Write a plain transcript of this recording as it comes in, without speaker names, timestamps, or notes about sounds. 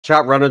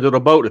Shot run into the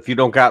boat. If you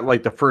don't got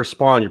like the first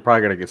spawn, you're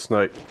probably gonna get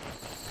sniped.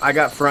 I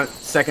got front,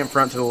 second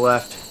front to the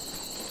left.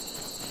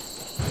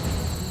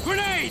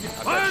 Grenade!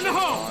 Fire in the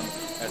hole!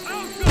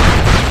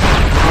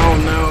 Oh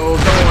no!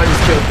 Don't I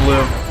just killed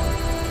Blue?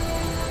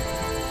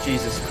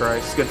 Jesus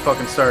Christ! Good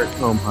fucking start.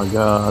 Oh my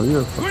God!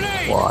 You're a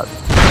fucking squad.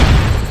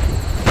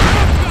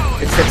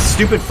 It's that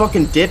stupid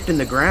fucking dip in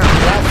the ground.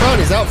 He's out front.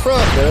 He's out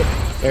front.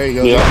 There you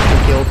go.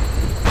 Yeah. Killed.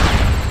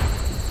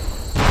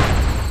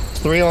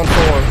 It's 3 on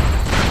 4.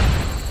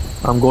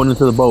 I'm going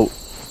into the boat.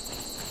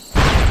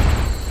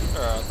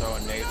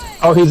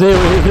 Oh, he's here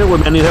with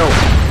me. I need help.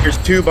 There's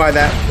 2 by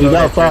that. He's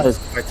outside.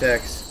 By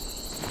Tex.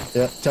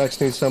 Yeah,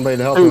 Tex needs somebody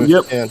to help Oh, him.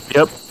 yep.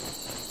 Yep.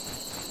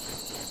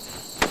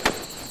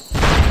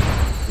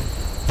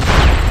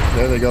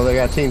 There they go. They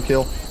got a team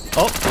kill.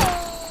 Oh.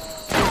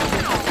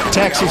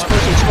 Tex, he's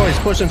pushing Troy. He's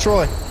pushing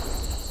Troy.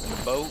 In the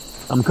boat.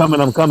 I'm coming.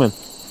 I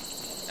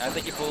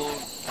think he pulled.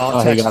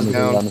 Oh, Tex is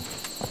down.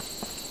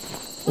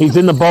 He's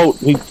in the boat.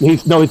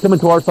 He's coming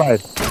to our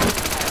side.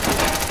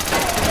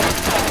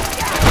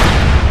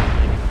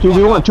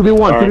 2v1.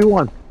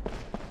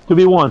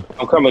 2v1.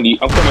 I'm coming to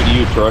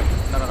you, Troy.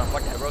 No.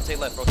 Rotate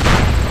left.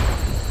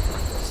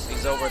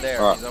 He's over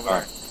there. He's over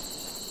there.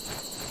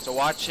 So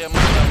watch him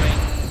coming.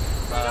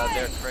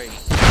 Their crate.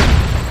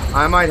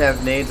 I might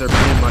have nades, or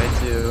Blue might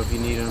too if you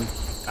need them.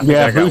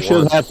 Yeah, Blue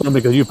should have some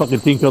because you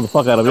fucking team killed the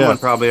fuck out of him. Someone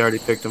probably already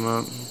picked him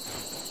up.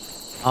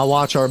 I'll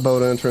watch our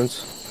boat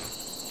entrance.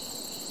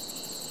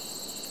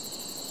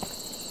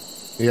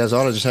 You guys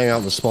ought to just hang out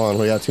in the spawn.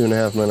 We got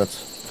 2.5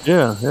 minutes.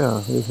 Yeah.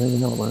 He's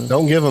hanging out, man.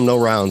 Don't give him no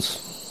rounds.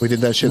 We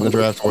did that shit in the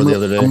draft war the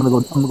other day. I'm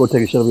gonna go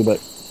take a shit. I'll be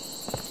back.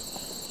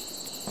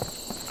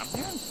 I'm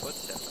hearing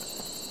footsteps.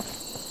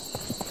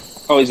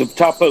 Oh, he's a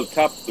top boat,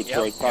 Troy,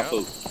 top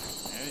boat.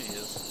 There he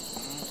is.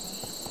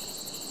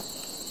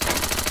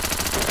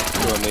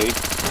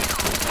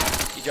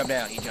 He jumped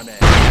down.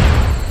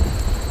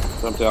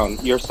 Jump down.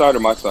 Your side or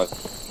my side?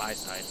 My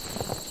side.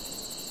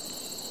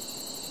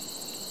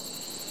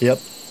 Yep.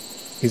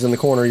 He's in the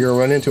corner. You're gonna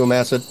run into him,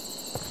 Acid.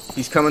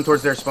 He's coming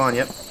towards their spawn.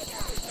 Yep.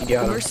 You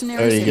got him.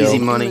 There you go. Easy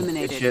money.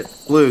 Good shit.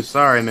 Blue,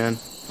 sorry, man.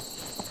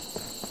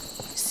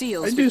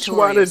 I just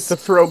wanted to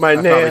throw my I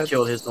probably net.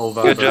 killed his whole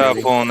vibe. Good job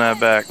pulling that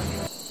back.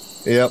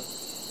 Yep.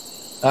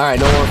 Alright,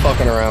 no more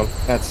fucking around.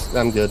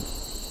 I'm good.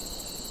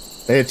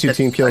 They had 2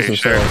 team kills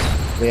themselves.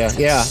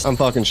 Yeah, I'm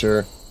fucking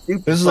sure.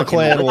 This is a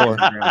clan war.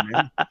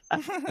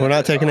 We're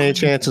not taking any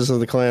chances of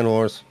the clan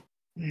wars.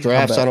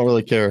 Drafts, I don't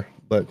really care,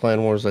 but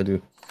clan wars, I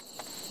do.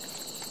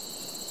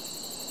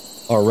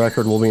 Our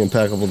record will be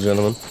impeccable,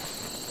 gentlemen.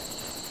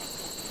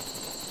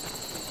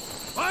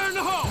 Fire in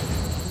the hole!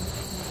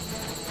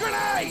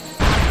 Grenade!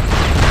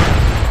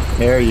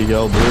 There you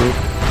go, Blue.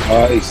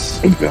 Nice.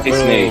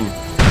 Nice name.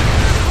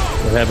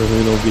 What happens when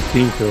we don't get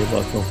team killed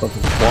by some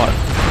fucking squad?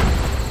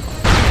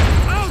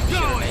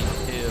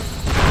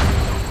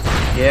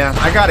 Yeah,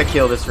 I gotta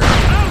kill this round.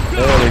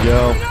 There we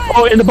go.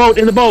 Oh, in the boat.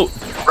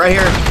 Right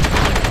here.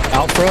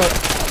 Out front.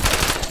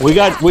 We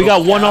got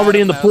one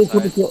already in the pool.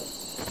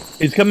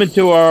 He's coming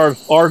to our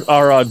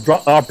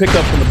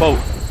pickup from the boat.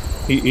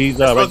 He's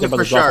right looking there by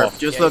for the drop Sharp. off.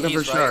 Just looking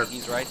for Sharp.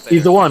 He's right there.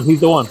 He's the one.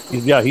 He's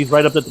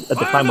right up at the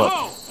climb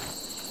up.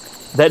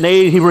 That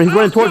nade. He's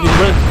running towards you.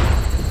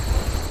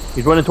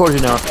 He's running towards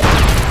you now.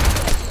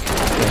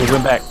 He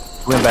went back.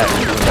 Wow, that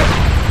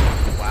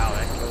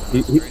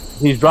killed him.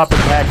 He's dropping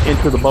back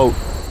into the boat.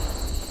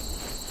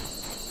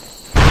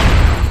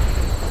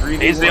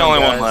 He's the only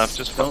one left.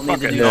 Just Don't need to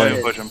fucking do don't that.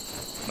 even push him.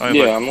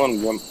 Yeah, I'm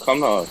on.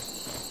 Come on.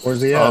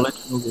 Where's he at?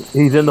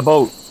 He's in the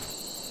boat.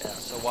 Yeah,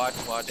 so watch.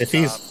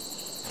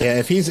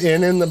 If he's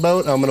in the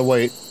boat, I'm gonna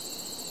wait.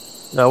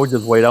 No, we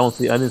just wait. I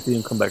didn't see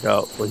him come back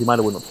out, but he might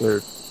have went up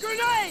cleared.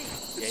 Grenade!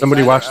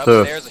 Somebody watch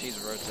the. He's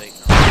rotating.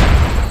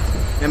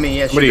 I mean,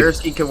 yeah,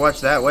 Shadursky could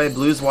watch that way.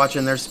 Blue's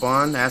watching their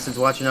spawn. Acid's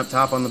watching up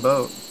top on the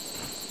boat.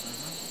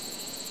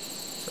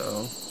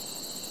 So.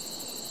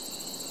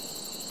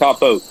 Top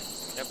boat.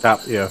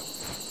 Top, yeah.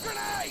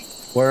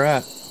 Where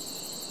at?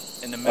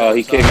 In the middle.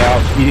 He came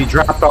out. He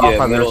dropped off on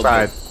their middle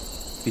side.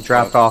 He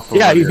dropped off.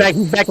 Yeah, over he's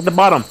here. back at the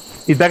bottom.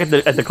 He's back at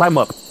the climb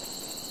up.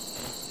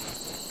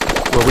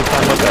 Where we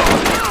climb up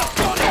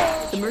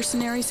at. The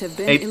mercenaries have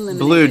been Hey, eliminated.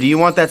 Blue, do you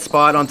want that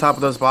spot on top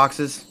of those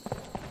boxes?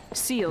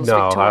 Seals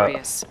No,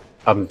 victorious.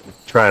 I'm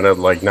trying to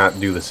like not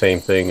do the same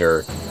thing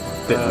or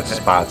fit in the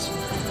spots.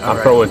 I'm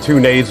right. throwing 2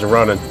 nades and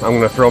running. I'm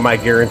gonna throw my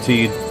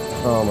guaranteed.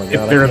 Oh my god.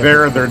 If they're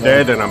there, they're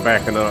dead, and I'm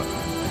backing up.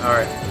 All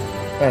right.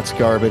 That's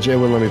garbage. It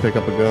wouldn't let me pick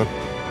up a gun.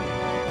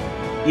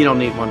 You don't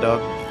need one,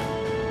 dog.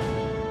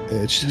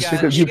 It's just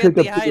you picked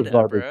up this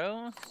garbage.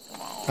 Bro.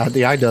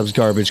 the iDubbb's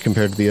garbage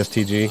compared to the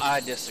STG. I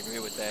disagree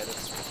with that.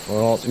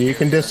 Well, you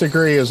can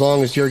disagree as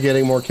long as you're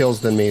getting more kills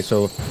than me.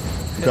 So,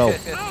 go.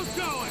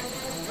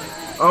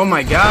 Oh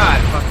my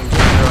god! Fucking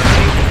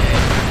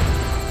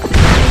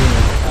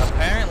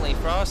Apparently,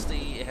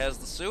 Frosty has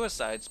the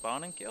suicide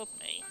spawn and killed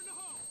me.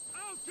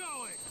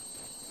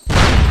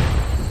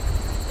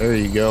 There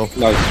you go.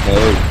 Nice.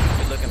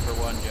 Be looking for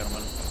one,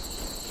 gentlemen.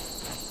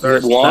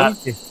 There's one.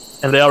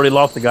 And they already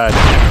lost the guy.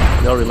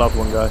 They already lost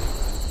one guy.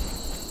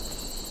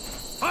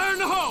 Fire in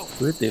the hole!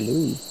 Where'd they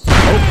lose?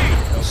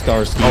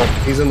 Starsky. Oh,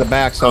 he's in the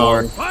back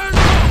somewhere. Fire in the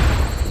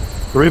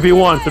hole!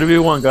 3v1,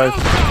 3v1, guys.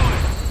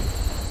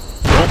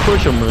 Don't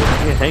push him, man.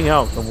 Yeah, hang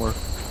out somewhere.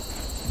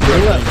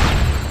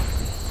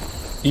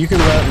 You can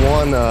let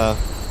one, I'm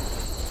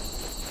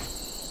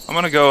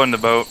gonna go in the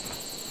boat.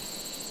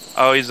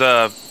 Oh, he's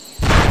looks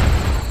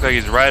like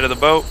he's right of the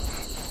boat.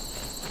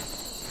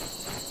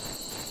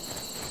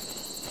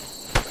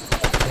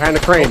 Behind the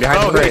crane,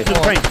 behind the crane. He's, the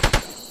crane.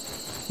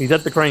 He's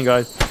at the crane,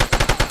 guys.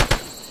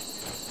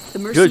 The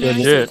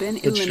mercenaries have been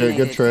Good shit,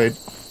 eliminated. good trade.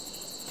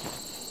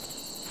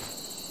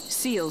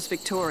 SEALs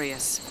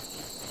victorious.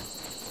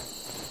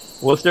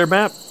 What's their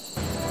map?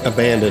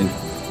 Abandoned.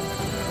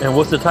 And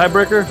what's the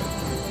tiebreaker?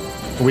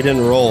 We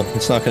didn't roll.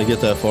 It's not going to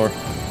get that far.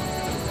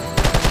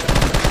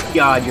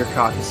 God, your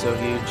cock is so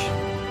huge.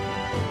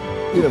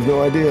 You have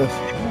no idea.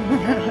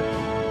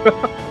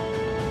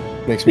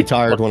 Makes me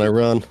tired when I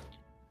run.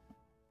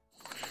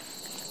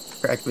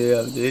 Crack me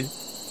up, dude.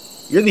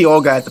 You're the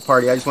old guy at the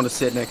party I just want to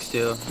sit next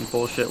to and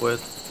bullshit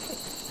with.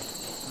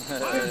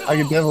 I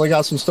definitely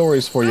got some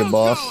stories for you,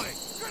 boss.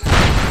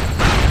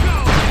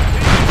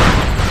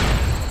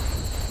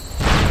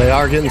 They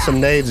are getting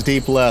some nades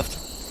deep left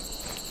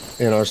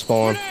in our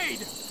spawn.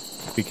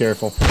 Be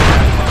careful.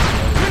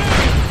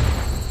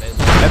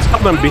 That's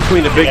coming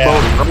between the big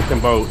boat and broken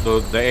boat,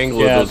 the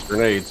angle of those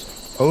grenades.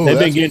 Oh, they've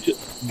been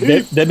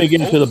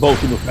getting to the boat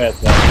super fast.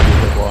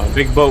 Guys.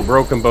 Big boat,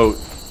 broken boat.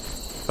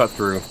 Cut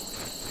through.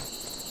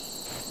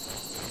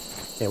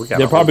 Yeah, we got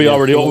They're probably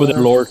already over there,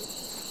 Lord.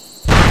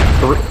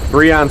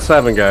 3 on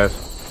 7, guys.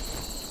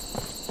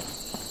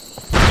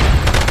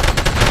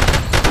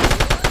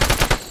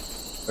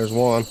 There's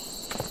one.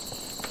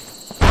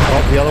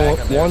 Oh, the other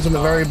one's in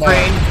the very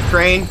back.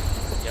 Crane.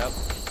 Yep.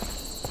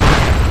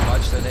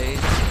 Watch the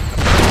nades.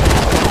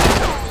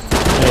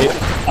 Hey,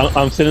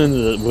 I'm sending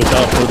the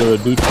without further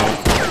ado time.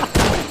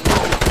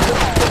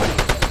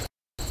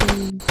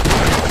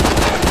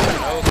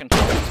 No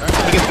control. Turn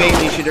You can bait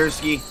me,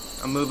 Shadursky.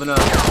 I'm moving up.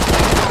 Oh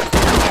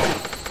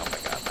my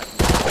god.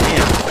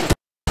 Damn.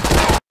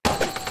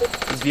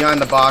 He's behind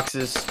the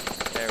boxes.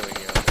 There we go.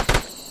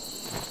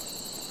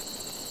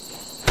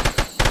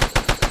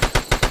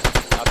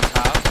 Up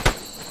top.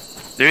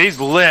 Dude, he's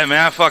lit,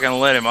 man. I fucking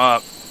lit him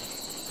up.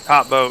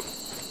 Top boat.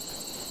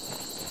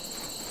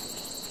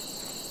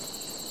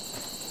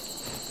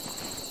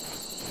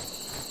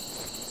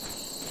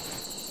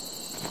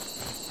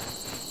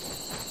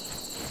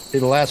 See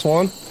the last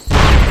one?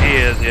 He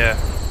is, yeah.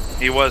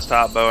 He was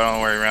top boat. I don't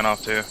know where he ran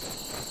off to.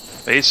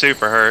 But he's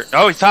super hurt.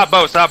 Oh, he's top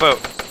boat, top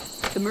boat.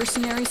 The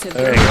mercenaries have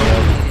There been you go.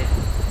 eliminated.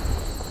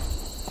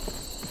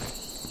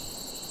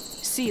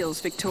 SEALs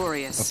I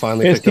victorious.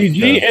 finally picked up STG,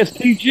 the...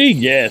 STG,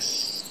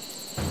 yes.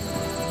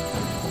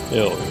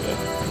 Hell yeah.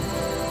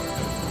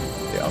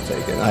 Yeah, I'll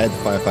take it. I had the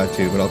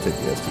 5.52, but I'll take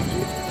the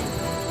STG.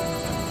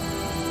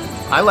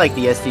 I like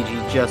the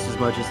STG just as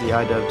much as the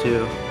IDub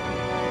too.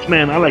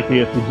 Man, I like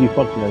the STG.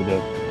 Fuck the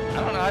IDub. I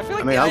don't know. I feel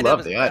like I mean, the I IDub love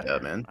is the better.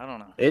 IDub, man. I don't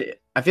know.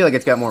 I feel like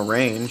it's got more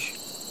range.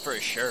 For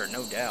sure,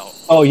 no doubt.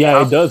 Oh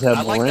yeah, it does have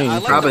I more like range. I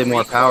like Probably the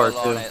more recoil power,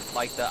 on too. it.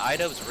 Like the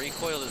IDub's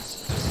recoil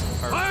is just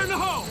perfect. Fire in the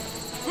hole!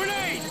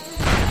 Grenade!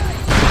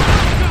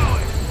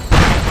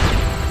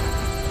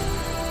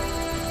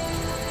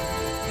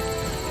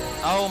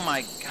 Oh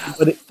my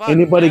god.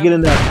 Anybody man. get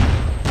in there?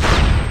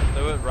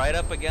 Threw it right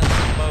up against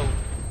the boat.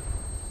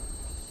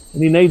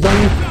 Any nades on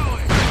you? No.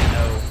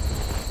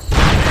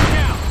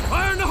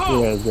 Fire in the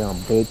hole! Yeah, down,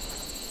 bitch.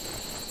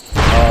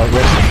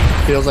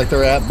 Rich, feels like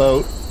they're at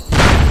boat.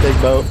 Big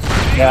boat.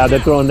 Yeah, they're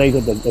throwing nades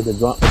at the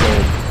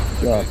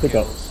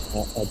pickup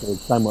at the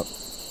time up.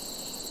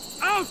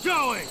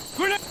 Outgoing!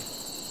 Grenade!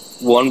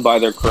 One by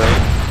their crane.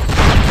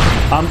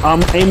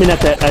 I'm aiming at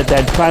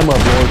that time up,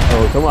 Lord.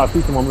 Oh, someone I see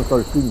someone, I'm gonna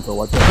start shooting. So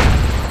watch out.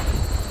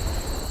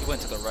 He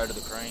went to the right of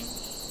the crane.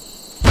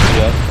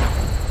 Yeah.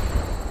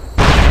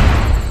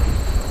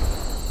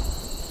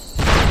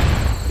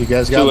 You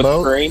guys got Two at the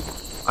boat? crane.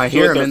 I Two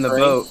hear at him their in the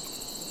crane. boat.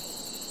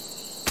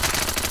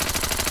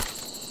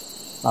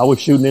 I was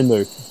shooting in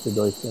there.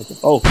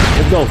 Oh,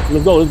 let's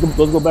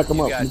go back them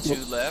You up. got Let's go.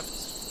 two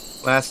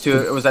left. Last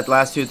two. Was that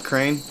last two at the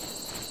crane?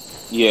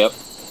 Yep.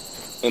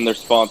 In their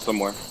spawn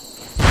somewhere.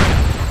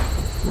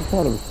 What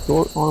kind of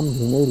short arm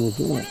grenade was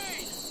that?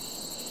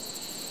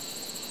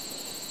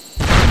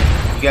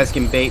 You guys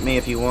can bait me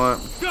if you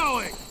want.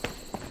 Going!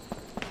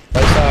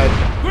 Right side.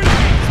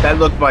 Grenade! That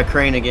looked by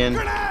crane again.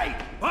 Grenade!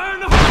 Fire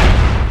in the hole!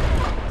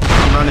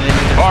 I'm running into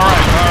this.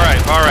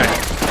 All right.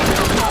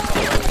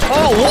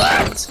 Oh,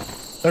 what?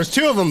 There's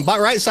two of them.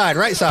 Right side.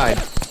 Man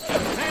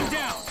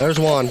down! There's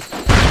one.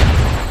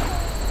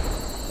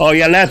 Oh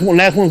yeah, last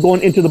one's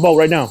going into the boat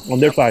right now on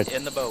their side.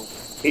 In the boat.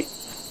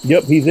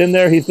 Yep, he's in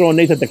there. He's throwing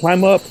nades at the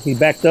climb up. He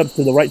backed up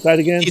to the right side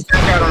again. He's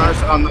back out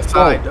on the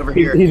side over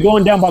here. He's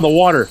going down by the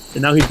water,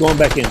 and now he's going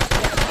back in.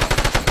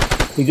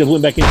 He just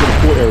went back into the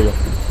port area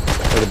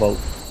of the boat.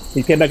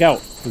 He came back out.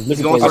 He's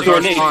looking going for to you.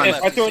 our spawn.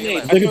 I throw a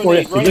nade. He's looking for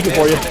you. He's looking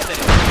for you.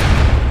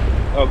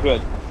 Oh,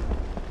 good.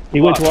 He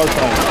went to our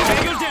side.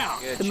 Tango down.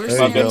 Good The shit.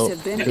 mercenaries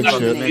have been Good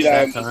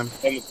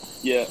eliminated.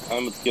 shit. I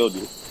almost killed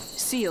you.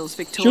 Seals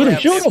Shoot him,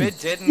 victorious. shoot If him. it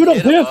didn't Shoot him,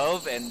 get Piff.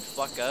 above and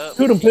fuck up,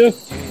 Shoot him,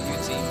 Piff. You team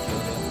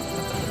killed him.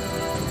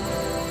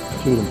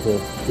 Shoot him,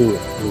 Piff. Do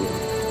it.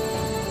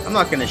 I'm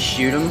not gonna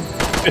shoot him.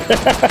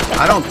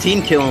 I don't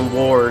team kill in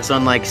wars,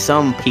 unlike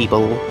some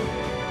people.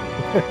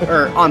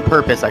 Or on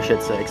purpose, I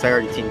should say, because I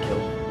already team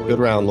killed. Good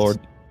round, Lord.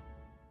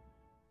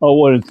 Oh,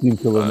 what a team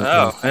killer.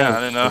 Oh, yeah, I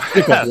didn't know.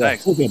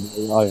 Thanks.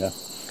 Oh, yeah.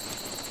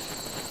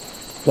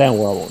 Damn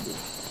well I won't do.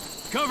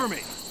 Cover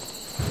me.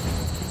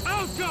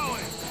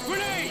 Outgoing.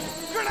 Grenade.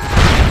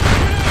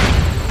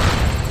 Grenade.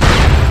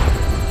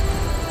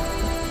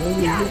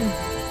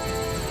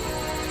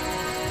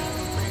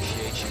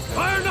 Appreciate you.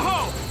 Fire in the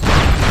hole.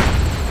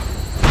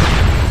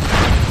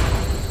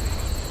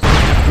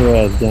 Your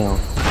ass down.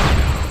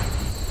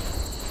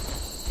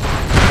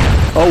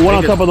 Oh, one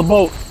on top of the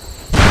boat.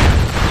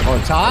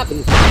 On top?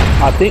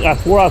 I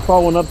swore I saw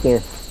one up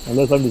there.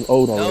 Unless I'm just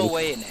old already. No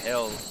way in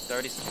hell.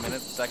 30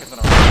 minutes, seconds in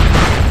a row.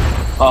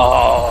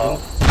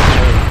 Oh.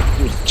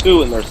 There's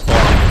two in their spawn.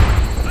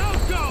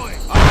 Outgoing.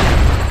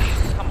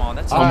 Come on,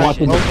 that's All I'm right,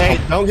 watching okay,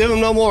 don't give him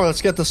no more.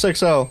 Let's get the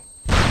 6-0.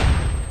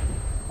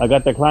 I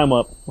got the climb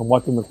up. I'm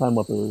watching the climb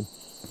up already.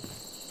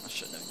 I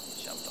shouldn't have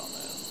jumped on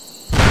that.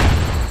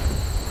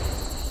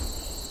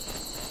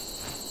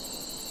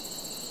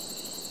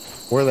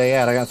 Where are they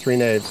at? I got 3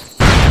 nades.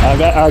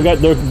 I got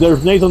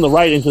there's nades on the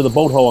right into the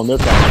boat hole on their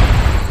side.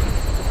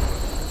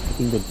 I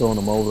think they're throwing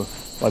them over.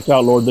 Watch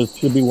out, Lord. There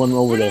should be one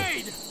over there.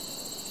 Grenade.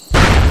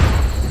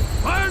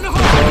 Fire in the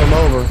hole. Throw him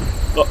over.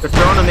 They're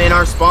throwing them in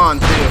our spawn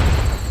too.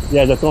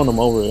 Yeah, they're throwing them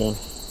over. Yeah.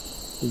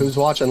 Who's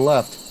watching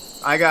left?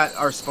 I got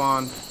our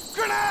spawn.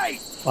 Grenade.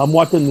 I'm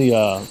watching the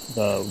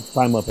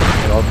climb up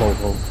at our boat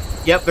hole.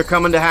 Yep, they're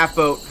coming to half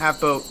boat.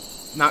 Half boat.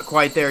 Not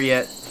quite there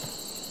yet.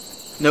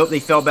 Nope, they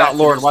fell back. Out,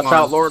 Lord. To their Watch spawn.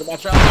 out, Lord.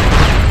 Watch out.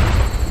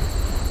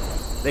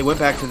 They went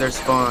back to their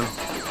spawn.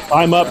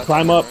 Climb up.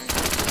 Climb up.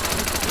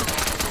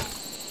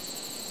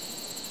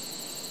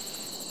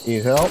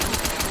 Need help?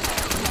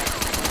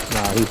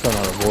 Nah, he's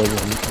trying to avoid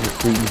him. He's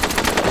shooting.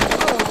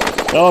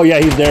 Oh yeah,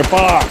 he's there.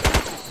 Fuck!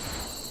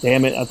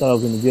 Damn it! I thought I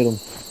was gonna get him.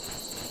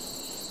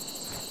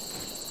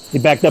 He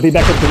backed up. He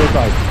backed up to this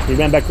side. He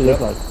ran back to this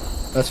side.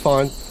 That's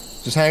fine.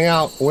 Just hang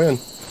out. Win.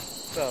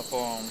 What's up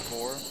on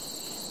 4?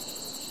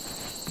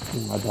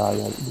 I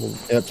died.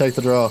 Yep, take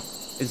the draw.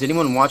 Is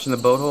anyone watching the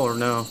boat hole or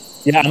no?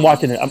 Yeah, I'm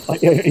watching it.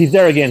 He's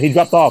there again. He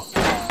dropped off.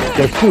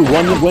 There's two.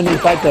 One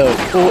inside the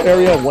pool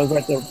area. One's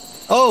right there.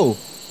 Oh!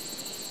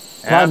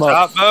 Yeah, Climb up.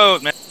 top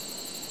boat, man.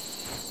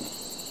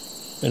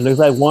 It looks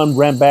like one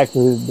ran back to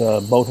his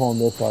boat hole on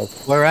this side.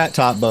 We're at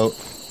top boat.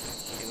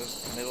 He was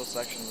middle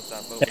section of the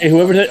top boat. Hey,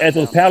 whoever's at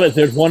those pallets,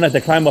 there's one at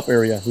the climb up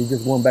area. He's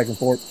just going back and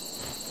forth.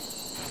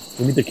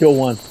 We need to kill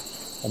one.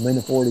 A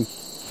minute 40.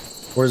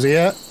 Where's he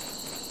at?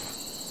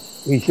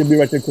 He should be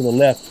right there to the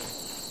left.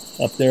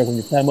 Up there when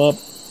you climb up,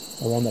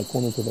 around that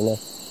corner to the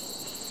left.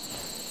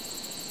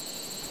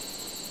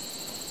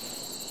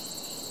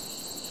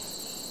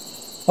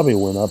 Probably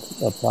went up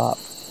top.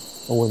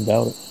 I wouldn't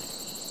doubt it.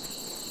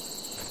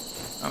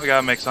 Oh, we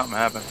gotta make something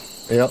happen.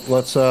 Yep,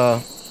 let's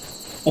A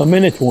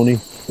minute 20.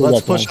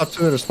 let's push up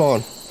to their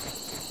spawn.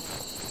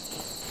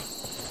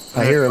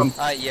 I hear him.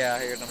 Yeah,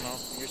 I heard him on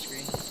your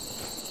screen.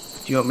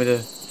 Do you want me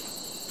to?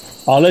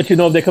 I'll let you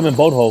know if they come in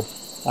boat hole.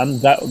 I'm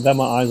got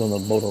my eyes on the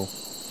boat hole.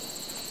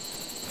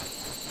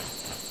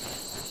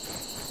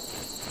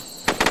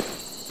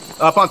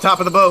 Up on top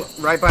of the boat,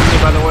 right by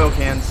me by the oil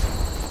cans.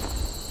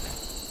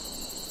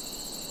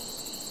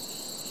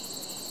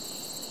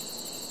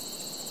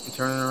 I'm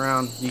turning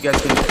around. You guys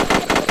can.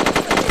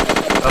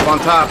 Up on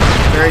top,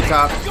 very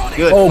top.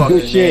 Good. Oh, fucking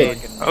good shit.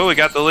 nade. Oh, we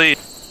got the lead.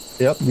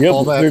 Yep, Yep,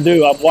 fall back. sure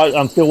do.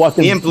 I'm still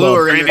watching. Me and Blue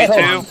are in their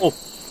 3v2.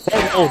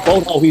 spawn.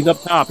 Boat hole. He's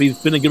up top. He's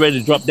gonna get ready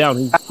to drop down.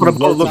 He's Put a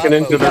boat looking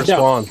into their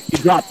spawn.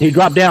 He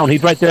dropped down.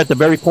 He's right there at the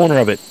very corner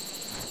of it,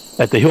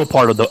 at the hill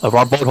part of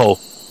our boat hole.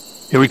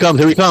 Here he comes.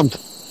 Here he comes.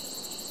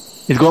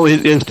 He's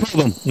going. There's two of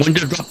them. One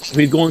just dropped.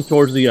 He's going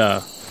towards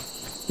the.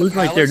 Who's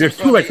right there? There's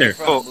two right there.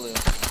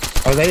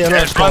 Are they in They're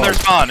our on spawn? their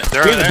spawn.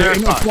 They're Yeah, they're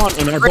in the spawn.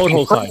 spawn on our boat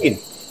hole side.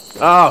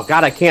 Oh,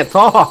 God, I can't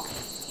talk.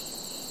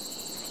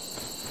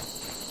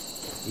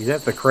 He's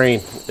at the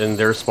crane in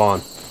their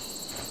spawn.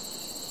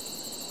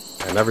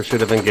 I never should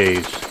have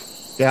engaged.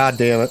 God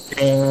damn it.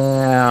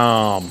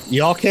 Damn.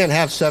 Y'all can't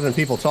have 7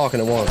 people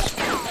talking at once.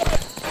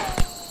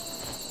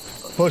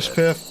 Push,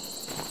 Piff.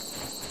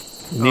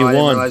 Need I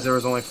didn't one. realize there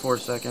was only 4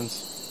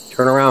 seconds.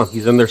 Turn around.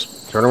 He's in there.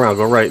 Turn around.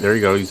 Go right. There you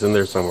go. He's in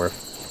there somewhere.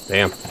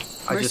 Damn.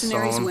 I just saw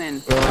Mercenaries him.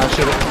 win. Well,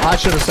 I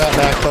should have sat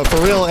back, but for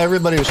real,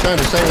 everybody was trying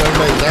to say where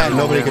everybody's at and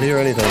nobody could hear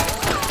anything.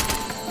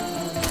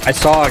 I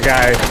saw a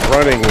guy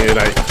running and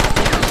I was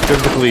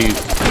physically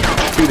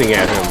shooting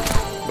at him,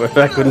 but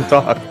I couldn't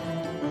talk.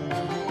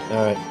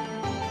 Alright.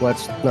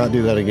 Let's not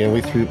do that again.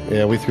 We threw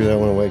that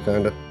one away,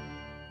 kinda.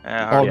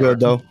 Yeah, All good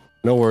though.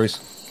 No worries.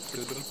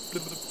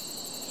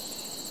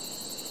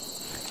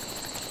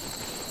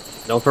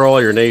 Don't throw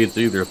all your nades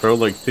either. Throw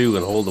like 2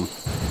 and hold them.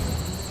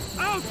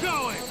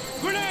 Outgoing.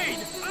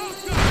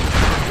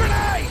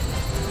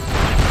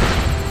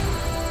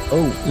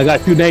 Oh, I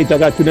got 2 nades. I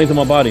got 2 nades on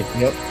my body.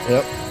 Yep.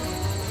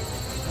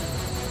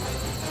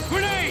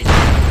 Grenade!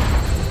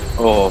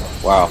 Oh,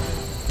 wow.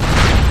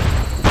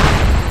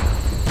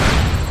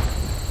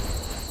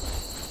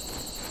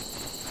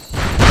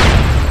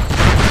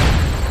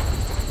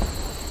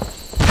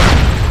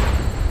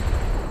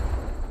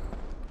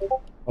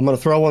 I'm gonna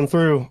throw one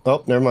through.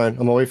 Oh, never mind. I'm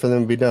gonna wait for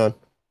them to be done.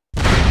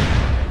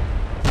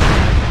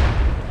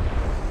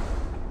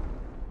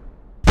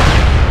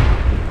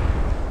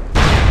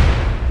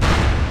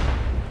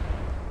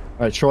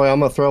 All right, Troy, I'm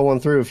gonna throw one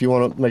through if you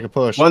want to make a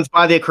push. One's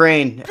by the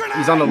crane.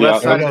 He's on the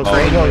left side of the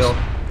There he crane goes. wheel.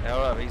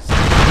 Hold up, he's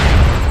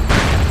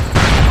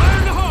Fire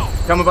in the hole!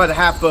 Coming by the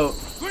half boat.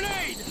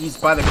 Grenade! He's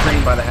by the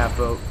crane by the half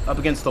boat. Up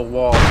against the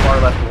wall, far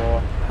left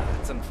wall.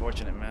 that's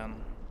unfortunate, man.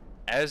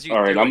 As you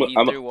All right, threw it, he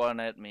threw one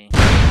at me.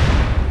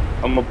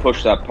 I'm gonna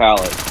push that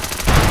pallet.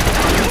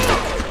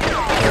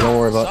 Hey, don't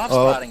worry about. Soft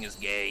Oh, spotting is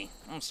gay.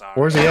 I'm sorry.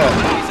 where's he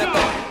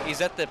at?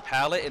 He's at the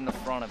pallet in the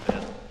front of it.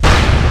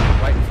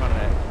 Right in front of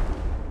that.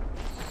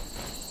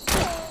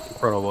 In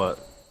front of what?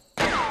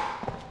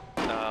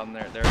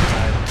 Their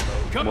side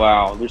of the boat.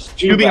 Wow, there's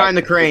Two behind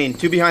the crane.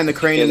 Two behind the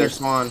crane in their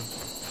spawn.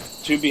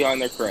 2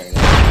 behind their crane.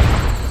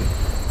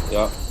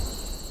 Yep.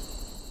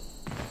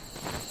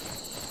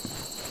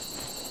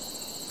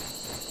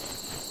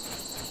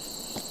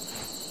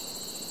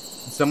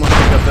 Someone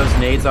pick up those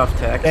nades off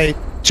tech. Hey,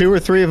 2 or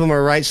 3 of them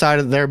are right side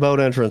of their boat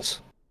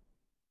entrance.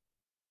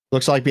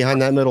 Looks like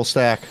behind that middle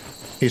stack.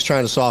 He's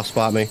trying to soft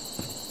spot me.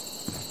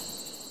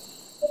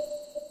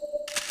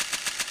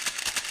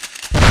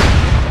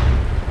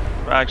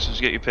 Rax,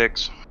 just get your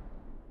picks.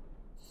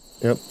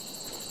 Yep.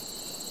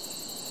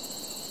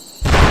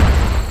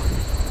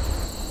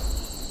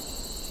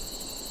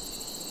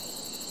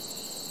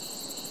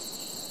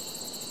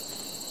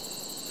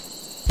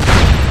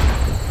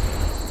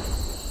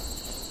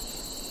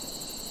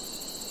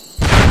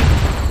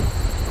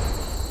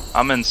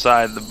 I'm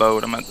inside the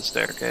boat. I'm at the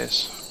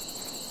staircase.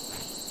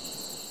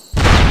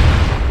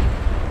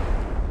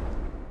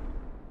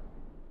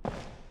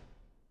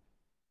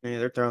 Yeah,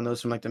 they're throwing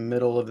those from like the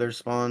middle of their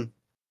spawn.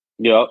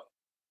 Yep.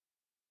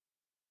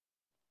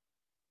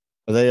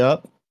 Are they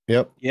up?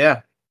 Yep.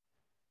 Yeah,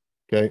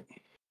 Okay.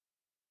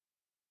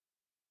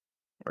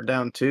 we're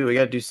down 2. We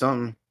gotta do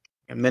something.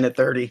 A minute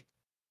 30.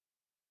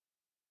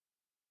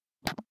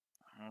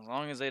 As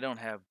long as they don't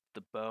have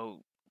the boat,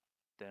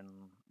 then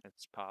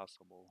it's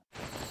possible.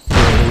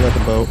 Yeah, we got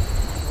the boat.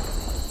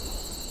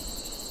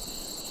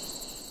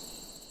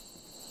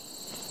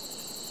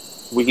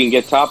 We can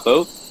get top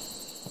boat.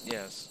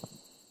 Yes.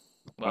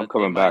 I'm But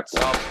coming they might back.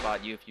 Soft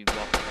spot you if you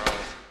walk across.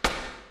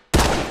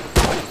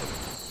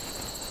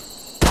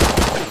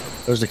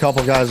 There's a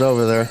couple guys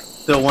over there.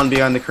 Still one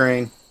behind the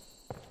crane.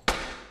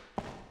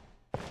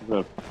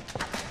 Good.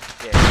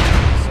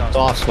 Yeah.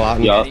 Soft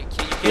spotting. Yeah. You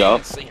can't Yeah.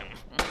 even see him.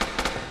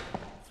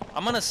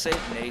 I'm gonna save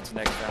nades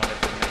next round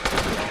if it makes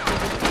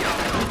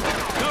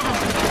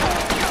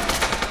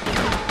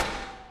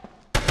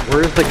it.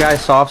 Where's the guy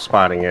soft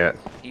spotting at?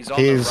 He's on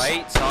the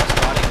right, soft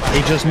spotting. by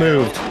He the just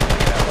barrel. moved.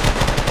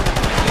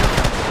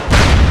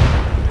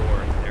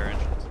 Door, their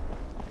entrance.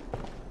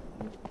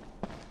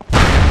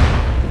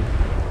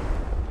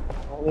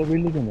 Oh, they're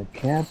really gonna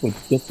camp with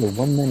just a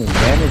 1-minute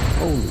damage?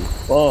 Holy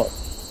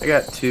fuck. I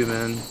got 2,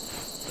 man.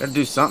 Gotta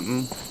do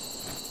something.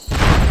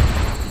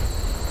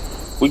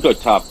 We go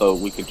top boat.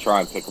 We could try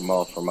and pick them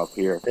off from up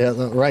here. Yeah,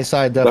 the right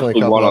side definitely.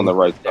 Definitely one couple on the of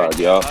right side.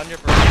 Yeah.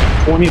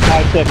 100%.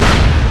 25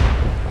 seconds.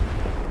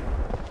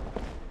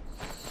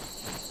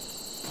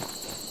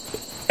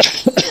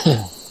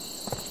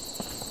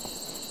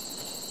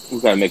 We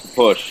gotta make a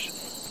push.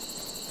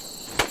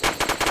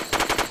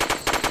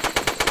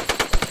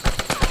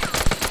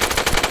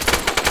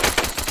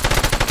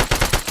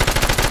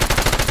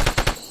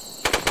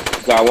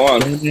 Got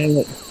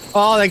one.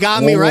 Oh, they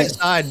got me right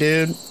side,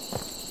 dude.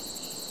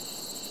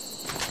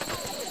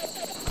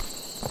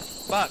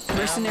 Fuck.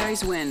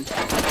 Mercenaries win.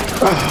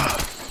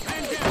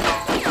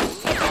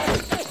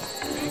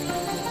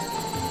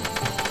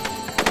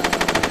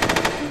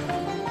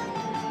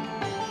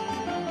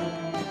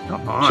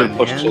 Come on, Should have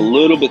pushed man. a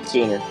little bit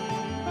sooner.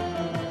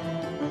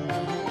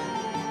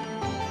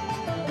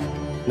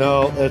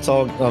 No, it's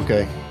all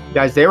okay.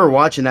 Guys, they were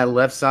watching that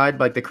left side,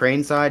 like the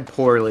crane side,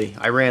 poorly.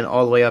 I ran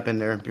all the way up in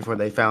there before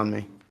they found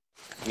me.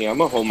 Yeah, I'm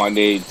gonna hold my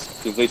nades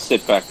because they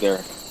sit back there.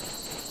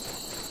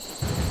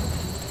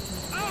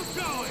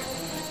 Outgoing!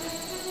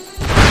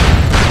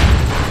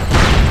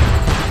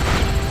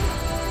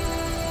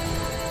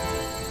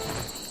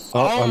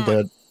 Oh, I'm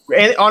dead.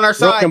 And on our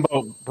side, Broken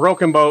boat.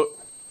 Broken boat.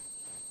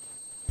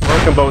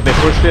 Broken boat. They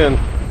pushed in.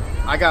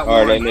 I got All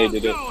one. right, I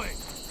naded it. Outgoing!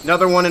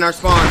 Another one in our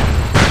spawn.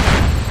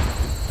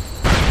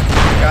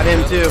 Got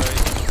him too.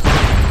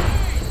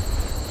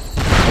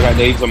 I got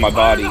nades on my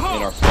body in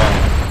our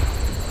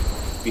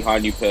spawn.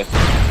 Behind you, Piff.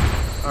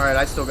 All right,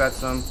 I still got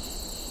some.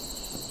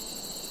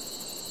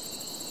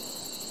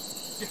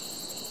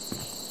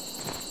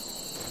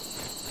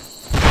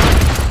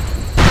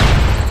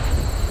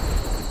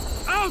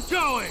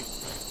 Outgoing!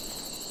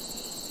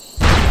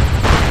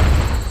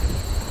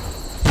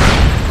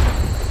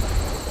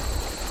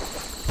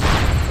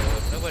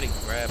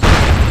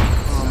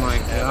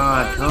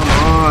 God, come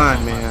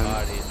on,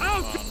 man.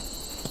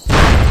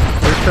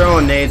 They're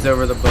throwing nades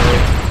over the boat.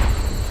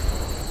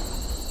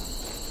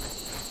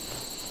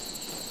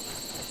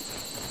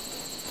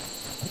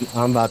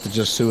 I'm about to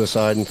just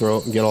suicide and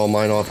get all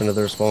mine off into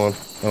their spawn.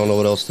 I don't know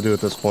what else to do at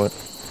this point.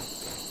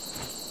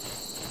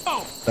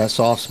 That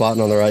soft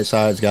spotting on the right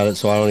side's got it,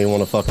 so I don't even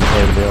want to fucking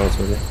play, to be honest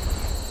with you.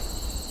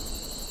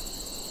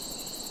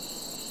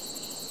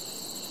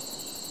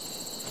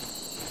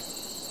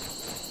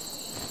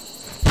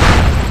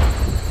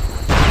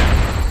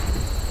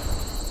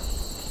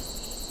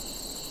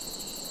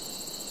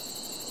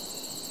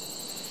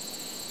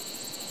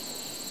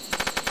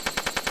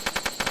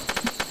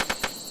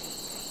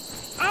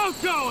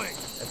 Outgoing!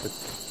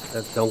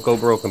 Don't go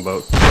broken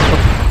boat.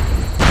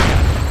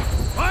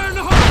 Fire in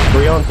the hole!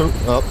 3 on 3.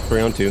 Oh,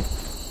 3 on 2.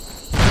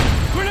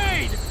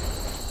 Grenade!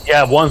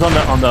 Yeah, one's on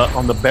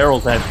the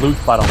barrels that blue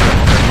spot on the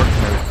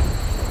mercenary.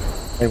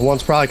 Like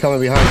one's probably coming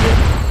behind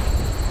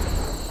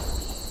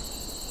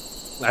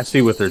you. I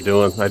see what they're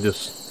doing.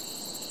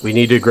 We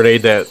need to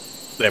grenade that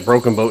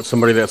broken boat.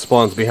 Somebody that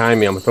spawns behind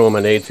me, I'm throwing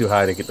my nade too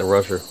high to get the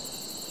rusher.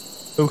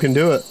 Who can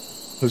do it?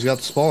 Who's got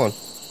the spawn?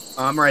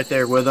 I'm right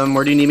there with them.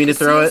 Where do you need me to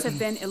throw Seals it? have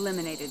been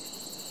eliminated.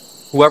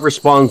 Whoever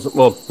spawns,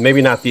 well,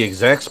 maybe not the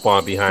exact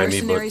spawn behind me,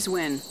 but Mercenaries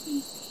win.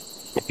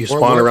 if you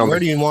spawn around, where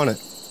do you want it?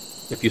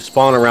 If you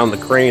spawn around the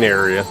crane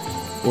area,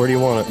 where do you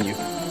want it?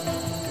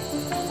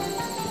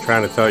 I'm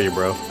trying to tell you,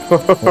 bro.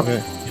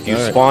 Okay. If you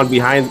spawn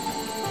behind,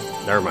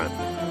 never mind.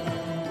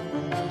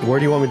 Where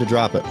do you want me to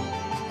drop it?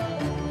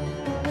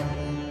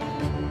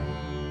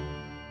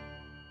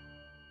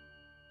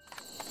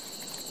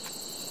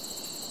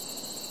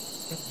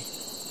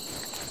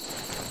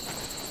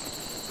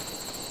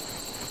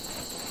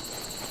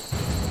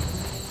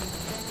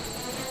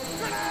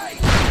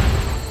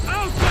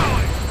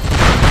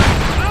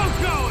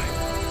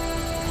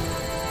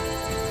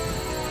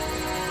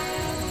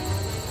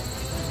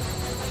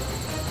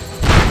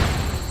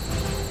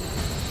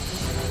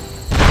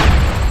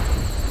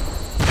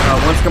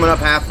 One's coming up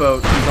half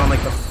boat. He's on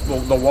like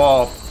the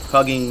wall,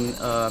 hugging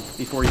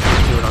before you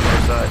get to it on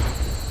their side.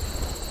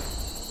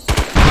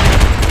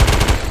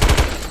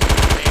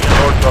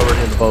 Lord's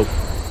already in the boat.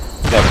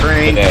 That's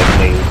Crane.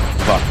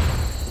 Fuck.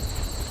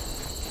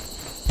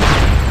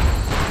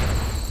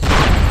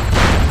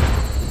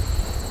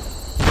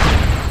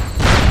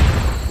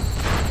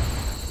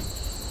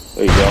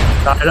 There you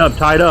go.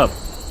 Tied up.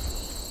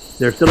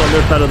 They're still on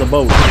their side of the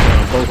boat.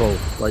 Boat hole,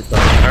 right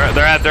side.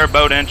 They're at their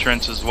boat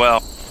entrance as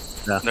well.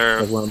 Yeah,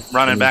 they're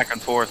running back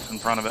and forth in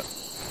front of it.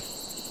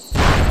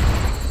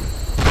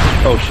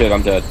 Oh shit,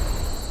 I'm dead.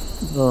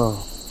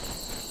 Oh.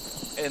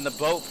 In the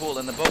boat pool,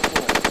 in the boat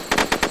pool.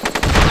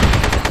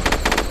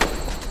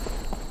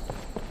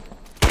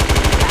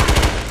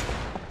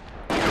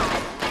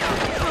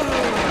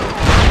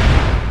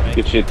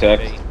 Good shit,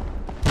 Tex.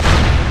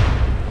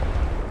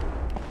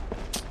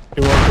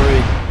 2 on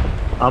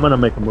 3. I'm gonna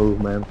make a move,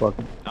 man. Fuck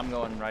it. I'm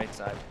going right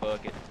side.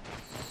 Fuck it.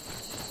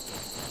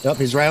 Yep,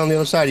 he's right on the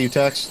other side of you,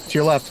 Tex. To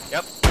your left.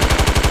 Yep.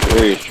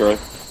 Where is Troy?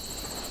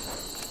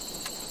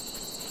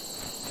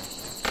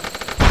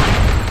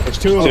 There's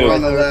 2 of them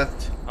on the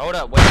left. Hold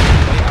up, wait.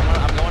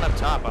 I'm going up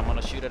top. I'm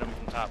gonna shoot at him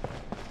from top.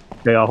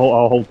 Okay, I'll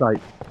hold tight.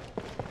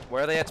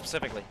 Where are they at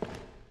specifically?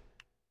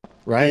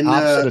 Right, In,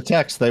 opposite of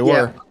Tex, they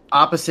were.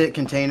 Opposite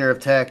container of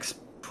Tex,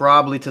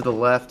 probably to the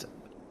left,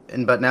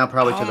 but now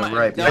probably to the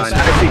right. Behind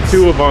I see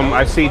 2 of them.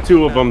 I see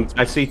 2 of them.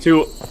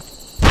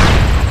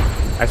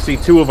 I see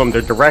 2 of them.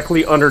 They're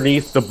directly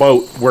underneath the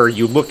boat where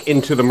you look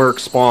into the Merc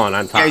spawn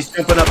on top. Yeah, he's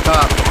jumping up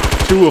top.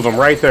 2 of them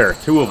right there.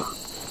 2 of them.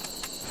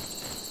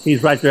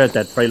 He's right there at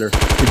that trailer.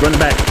 He's running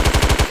back.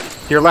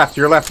 To your left.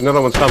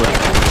 Another one's coming.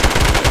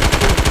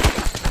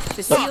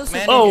 The seals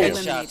have Man, been he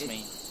headshots eliminated.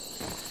 me.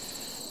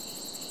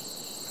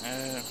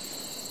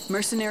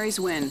 Mercenaries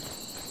win.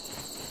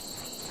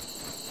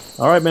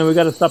 All right, man. We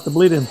got to stop the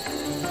bleeding.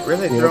 Where are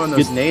they throwing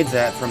those nades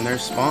at from their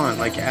spawn?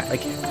 Like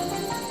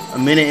a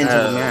minute into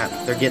the map,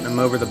 they're getting them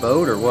over the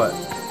boat or what?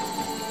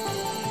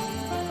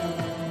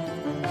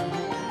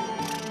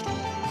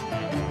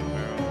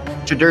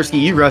 Chadursky,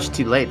 you rushed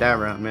too late that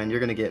round, man. You're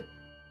gonna get.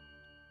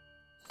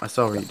 I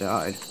saw where you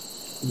died.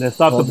 Let's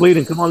stop the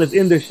bleeding. Come on, let's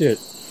end this shit.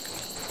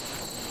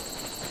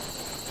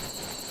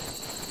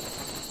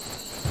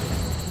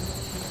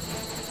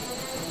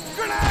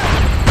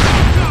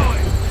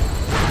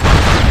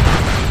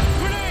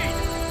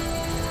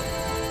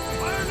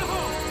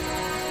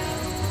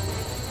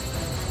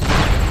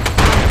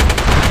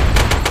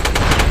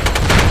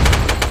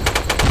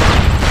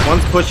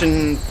 One's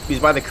pushing. He's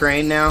by the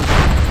crane now.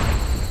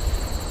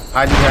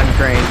 Hiding behind the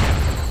crane.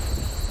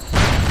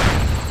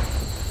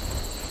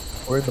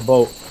 We're in the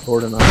boat.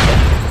 Gordon and I.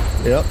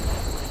 Yep.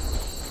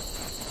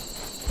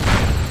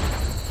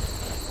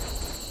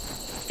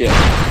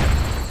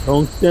 Yeah.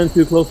 Don't stand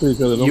too close to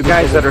each other. Don't You get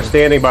guys that over. are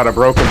standing by the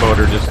broken boat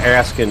are just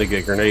asking to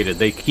get grenaded.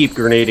 They keep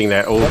grenading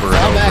that over Fall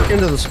and back over.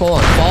 into the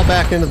spawn. Fall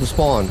back into the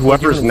spawn.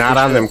 Whoever's not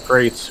on them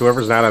crates, is in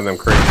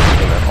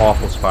that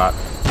awful spot.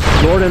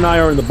 Lord and I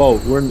are in the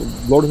boat. Lord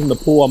is in the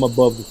pool. I'm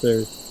above the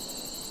stairs.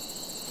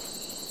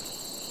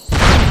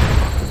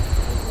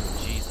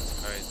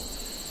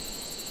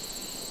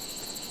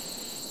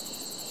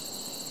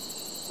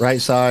 Right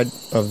side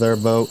of their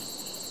boat.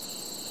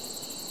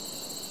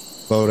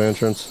 Boat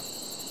entrance.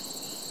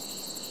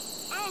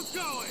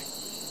 Outgoing.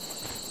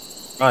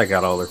 I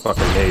got all their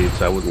fucking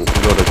nades. I wouldn't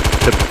go to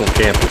typical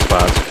camping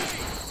spots.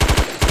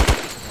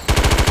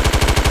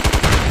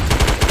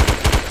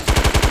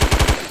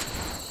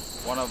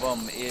 One of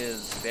them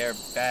is their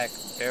back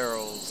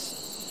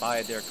barrels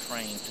by their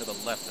crane to the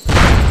left of it.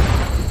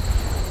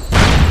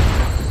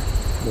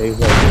 They have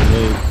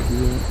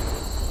grenades.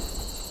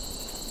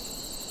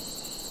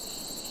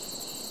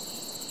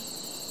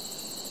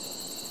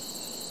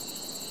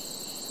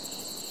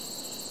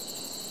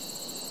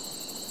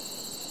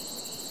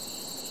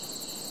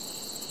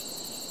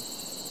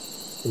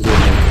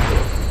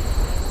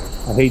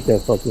 I hate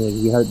that fucking thing.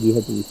 You have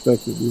to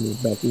respect it. You know,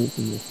 back in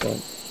from this stuff.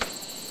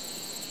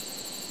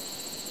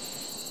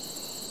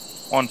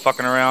 One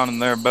fucking around in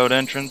their boat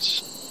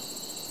entrance.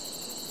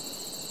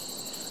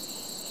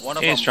 One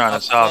of He's them trying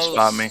to soft close,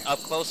 spot me. Up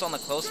close on the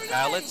close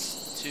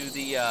pallets to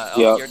the. Yep.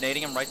 You're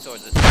nading him right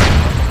towards it. You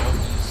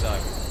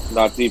suck.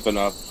 Not deep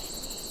enough.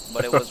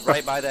 But it was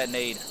right by that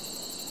nade.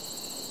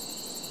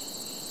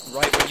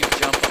 Right when you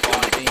jump up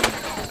on the beam.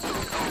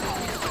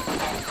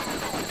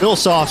 Still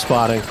soft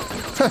spotting.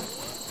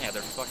 Yeah,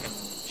 they're fucking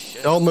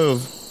shit. Don't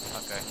move.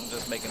 Okay, I'm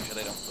just making sure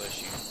they don't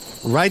push you.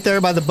 Right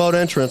there by the boat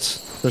entrance.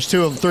 There's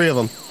three of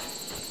them.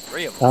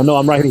 3 of them. I know.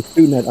 I'm right here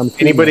shooting at.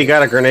 Anybody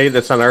got a grenade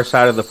that's on our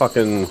side of the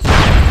fucking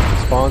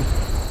spawn?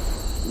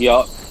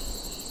 Yup.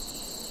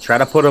 Try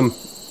to put them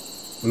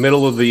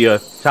middle of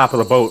the top of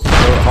the boat. Throw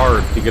it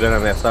hard to get it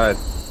on that side.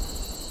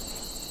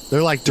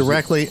 They're like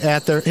directly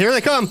at their. Here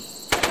they come.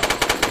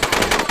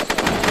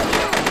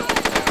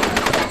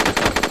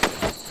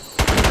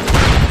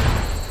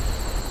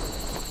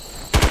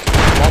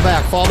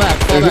 Fall back,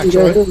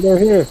 Troy. They're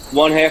here.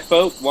 One half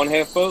boat.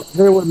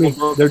 Here with me.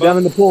 They're down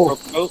in the pool.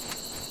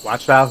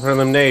 Watch out for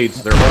them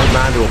nades. They're holding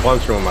on to a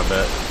bunch of them, I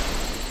bet.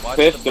 Watch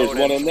Fifth, the there's boat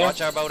one in there.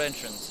 Watch our boat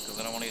entrance, because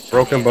I don't want to get shot.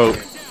 Broken boat.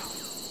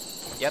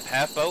 Yep,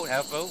 half boat.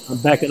 I'm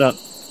backing up.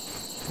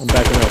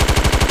 Right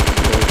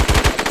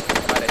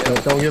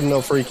ahead. Don't give them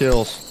no free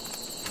kills.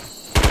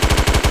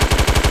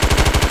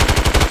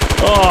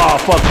 Oh,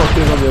 fuck.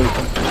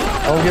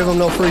 Don't give them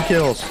no free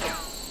kills.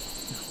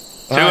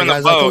 Two in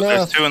the boat.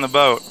 There's 2 in the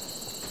boat.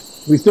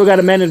 We still got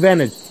a man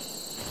advantage.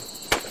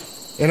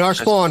 In our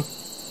spawn.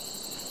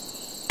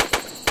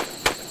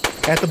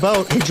 At the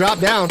boat. He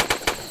dropped down.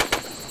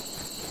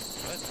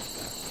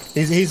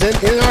 He's in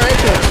our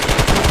entrance.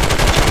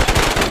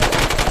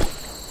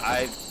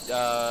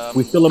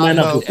 We still a man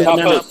up. We still a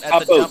man up.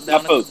 Top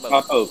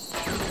boat.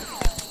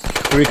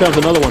 Here he comes,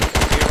 another one. To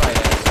your right,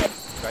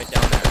 Ass. Right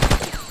down there.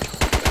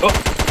 Oh.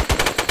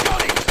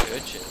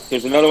 Good shit.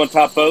 There's another one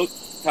top boat.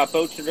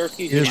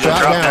 Shadursky. He just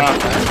dropped down.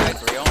 Right,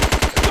 3 on.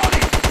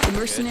 The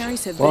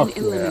mercenaries have Fuck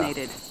been yeah.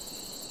 eliminated.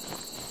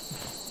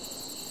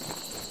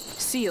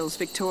 SEALs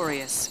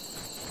victorious.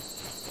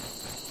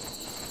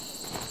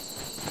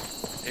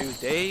 Dude,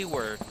 they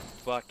were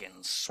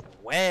fucking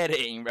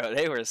sweating, bro.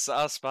 They were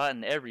soft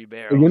spotting every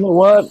barrel. You know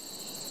what?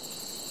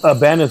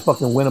 Bandit's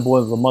fucking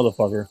winnable as a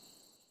motherfucker.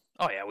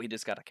 Oh yeah, we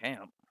just got a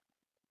camp.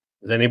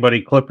 Is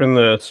anybody clipping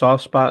the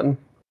soft spotting?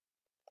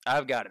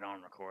 I've got it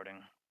on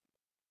recording.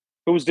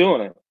 Who was doing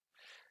it?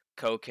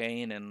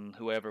 Cocaine and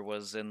whoever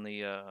was in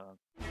the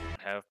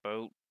half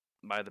boat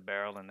by the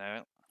barrel and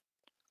that.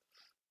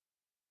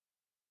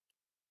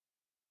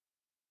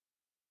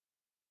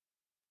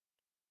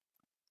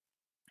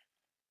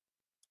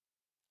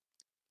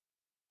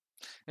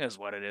 It is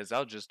what it is.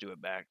 I'll just do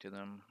it back to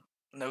them.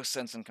 No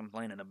sense in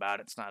complaining about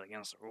it. It's not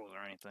against the rules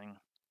or anything.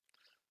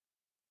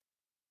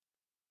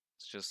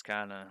 It's just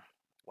kind of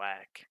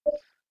whack.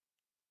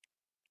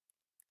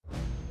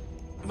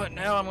 But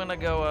now I'm gonna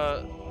go.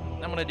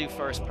 I'm gonna do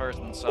first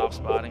person soft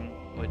spotting,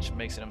 which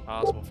makes it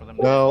impossible for them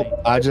to. No, hit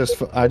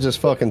me. I just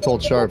fucking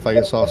told Sharp if I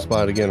get soft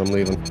spot again, I'm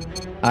leaving.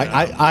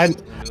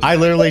 I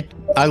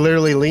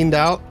literally leaned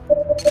out,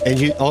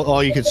 and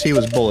all you could see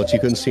was bullets. You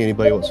couldn't see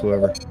anybody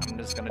whatsoever. I'm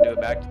just gonna do it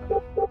back to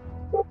them.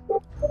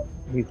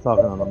 He's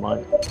talking on the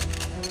mic.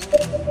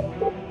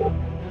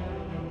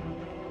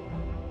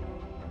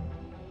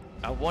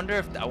 I wonder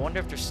if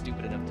they're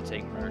stupid enough to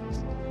take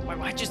mercs.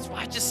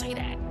 Why just say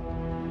that?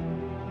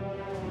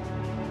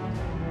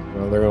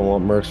 No, they're gonna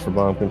want mercs for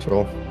bomb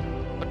control.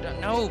 But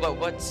no, but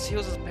what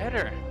seals is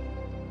better?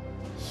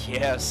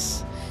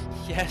 Yes,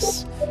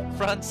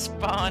 front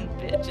spawn,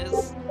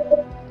 bitches.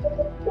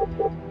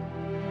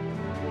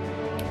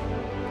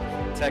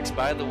 Tex,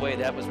 by the way,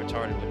 that was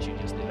retarded what you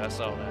just did. I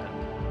saw that.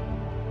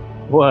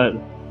 What?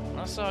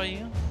 I saw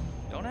you.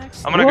 Don't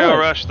ask. I'm gonna What? go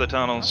rush the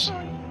tunnels.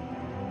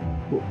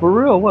 For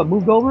real? What?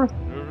 Moved over?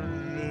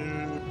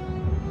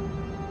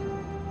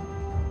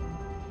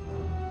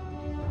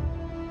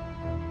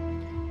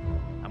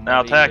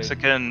 Now,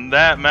 Texican,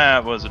 that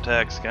map was a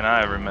Texican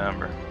I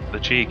remember. The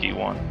cheeky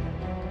one.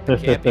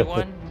 Campy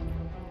one?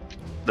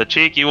 The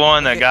cheeky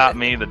one that got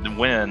me the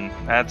win.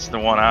 That's the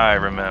one I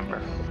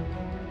remember.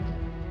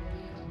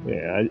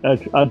 Yeah, I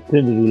tend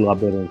to do a lot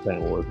better in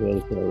Fan Wars.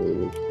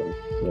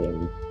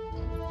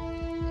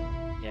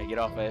 Yeah, get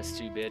off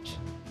S2, bitch.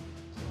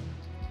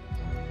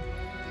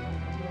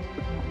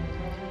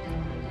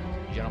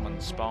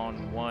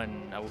 spawn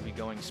 1. I will be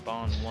going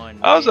spawn 1.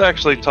 I was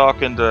actually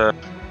talking to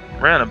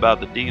Ren about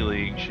the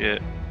D-League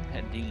shit.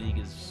 And D-League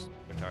is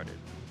retarded.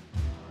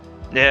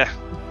 Yeah.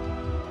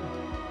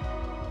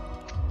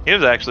 He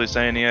was actually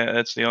saying, yeah,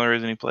 that's the only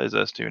reason he plays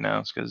S2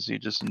 now, is because he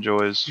just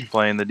enjoys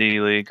playing the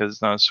D-League because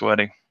it's not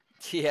sweating.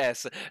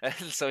 Yes,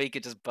 so he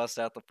could just bust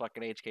out the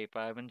fucking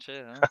HK5 and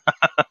shit, huh?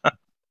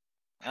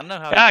 I don't know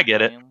how. Yeah, I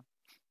get it. Alright,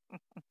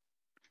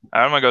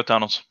 I'm gonna go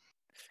tunnels.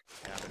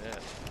 Copy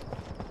that.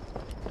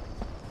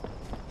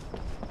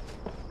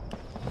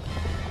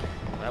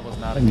 That was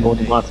not a I'm good going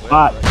to day my to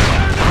spot. quit,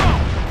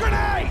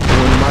 Grenade!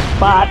 Going to my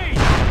spot.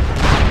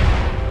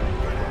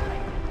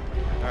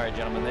 Alright,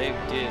 gentlemen, they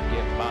did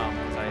get bombed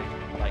because I,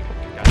 like,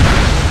 got...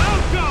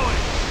 Outgoing!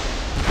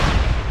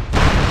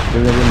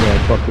 They're in there,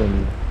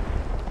 fucking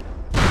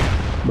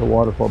the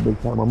waterfall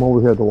big time. I'm over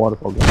here at the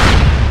waterfall, guys.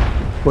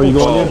 Where you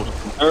going in?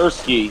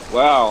 Erskine,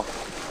 wow.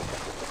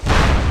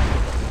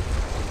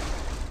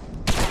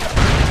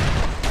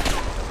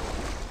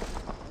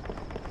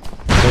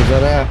 Where's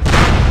that at?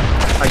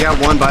 I got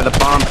one by the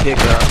bomb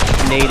pickup,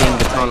 nading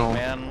the tunnel.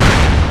 Man.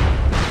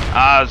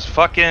 I was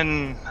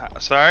fucking...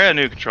 Sorry, I had a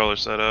new controller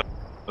set up.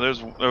 There was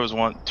 2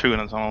 in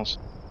the tunnels.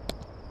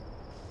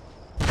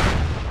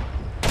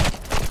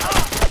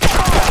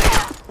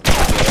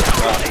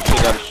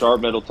 Got a sharp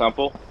middle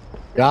temple.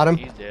 Got him.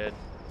 He's dead.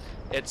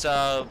 It's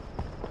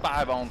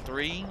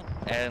 5-on-3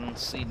 and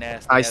C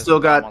nasty. I has still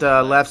the bomb got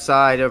on the left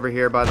side over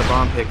here by the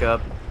bomb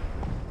pickup.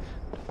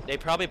 They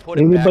probably put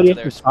it back Anybody to at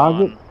their the spawn,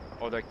 target?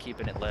 or they're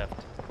keeping it left.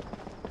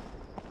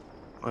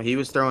 Oh, he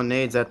was throwing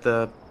nades at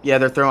the... Yeah,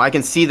 they're throwing... I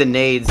can see the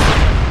nades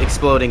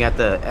exploding at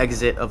the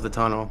exit of the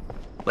tunnel.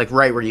 Like,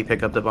 right where you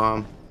pick up the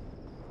bomb.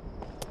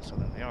 So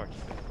then they are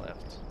keeping it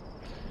left.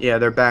 Yeah,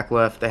 they're back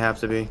left. They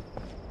have to be.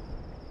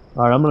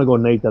 Alright, I'm gonna go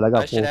nade that. I got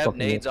I 4 should have fucking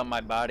nades on my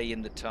body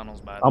in the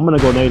tunnels, by the I'm way.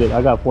 gonna go nade it.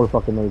 I got 4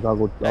 fucking nades. I'll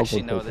go.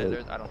 Actually, no, take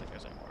it. I don't think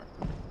there's any more.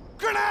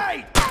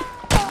 Grenade!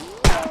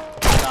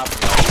 Stop.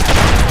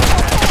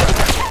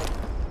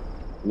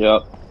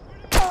 Yep.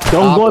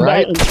 Don't go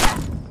right. back.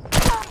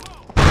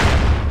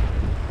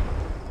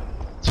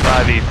 It's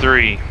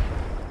 5v3.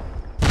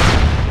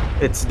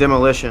 It's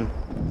demolition.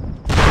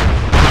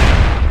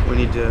 We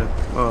need to...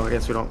 Oh, I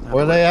guess we don't have...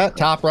 Where are they at?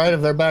 Top right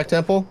of their back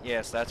temple?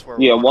 Yes, that's where.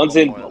 Yeah, one one's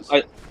of in. them was.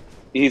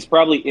 He's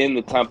probably in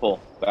the temple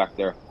back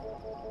there.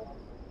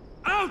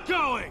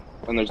 Outgoing!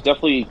 And there's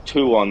definitely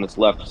 2 on this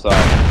left side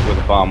where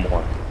the bomb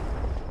went.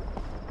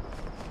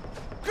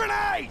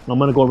 Grenade! I'm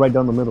gonna go right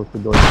down the middle to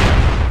do it.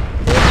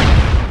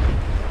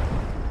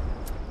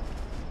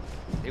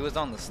 He was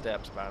on the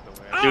steps, by the way.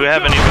 Do we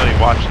have anybody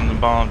watching the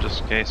bomb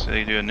just in case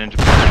they do a ninja?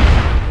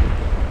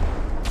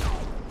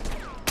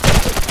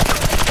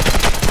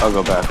 I'll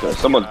go back there.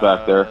 Someone's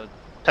back there.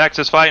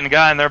 Texas fighting a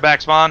guy in their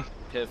back spawn.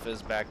 Piff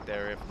is back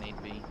there if need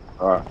be.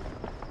 Alright.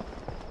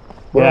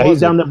 Where Yeah, was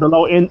he's down he? there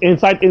below.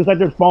 Inside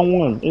their spawn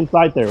 1.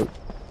 Inside there.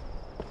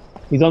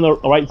 He's on the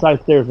right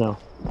side stairs now.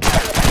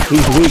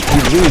 He's weak.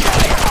 He's weak.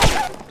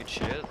 Good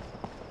shit.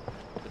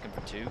 Looking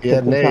for 2. He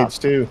had nades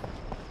too.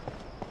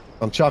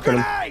 I'm chucking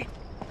him. Grenade!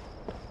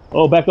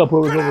 Oh, back up.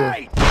 Over there.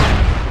 Grenade!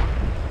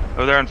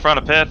 Over there in front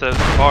of Pitt, the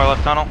far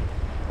left tunnel.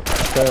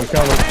 Okay, I'm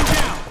coming.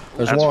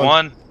 There's That's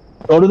one.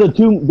 Go to the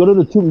tomb. Go to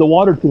the tomb. The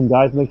water tomb,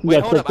 guys. Make sure Wait,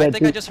 you hold guys up. check I that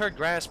think I too. just heard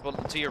grass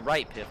to your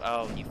right, Piff.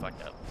 Oh, you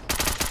fucked up.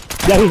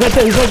 Yeah, he's right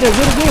there. He's right there.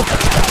 Get him,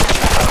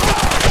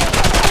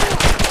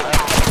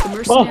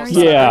 The Oh mercenaries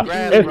yeah.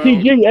 have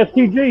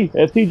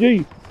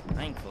STG.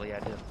 Thankfully, I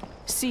did.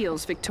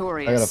 Seals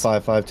victorious. I got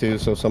a 5.52,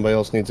 so if somebody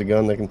else needs a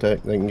gun, they can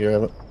take. They can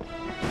grab it.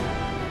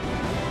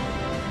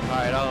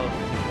 Alright, I'll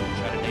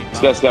try to nade This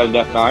guy's got an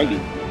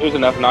F90. There's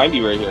an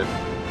F90 right here.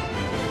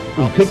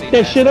 Pick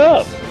that shit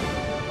up.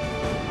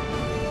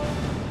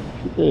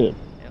 Good.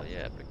 Hell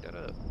yeah, pick that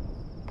up.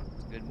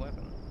 It's a good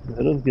weapon.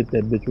 Let us get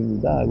that bitch when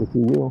you die, which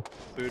we will.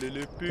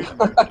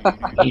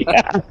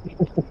 Yeah.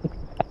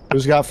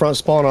 Who's got front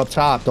spawn up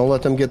top? Don't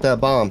let them get that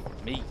bomb.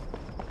 Me.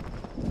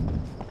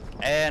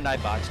 And I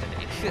botched it.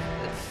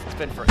 It's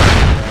been forever. Oh,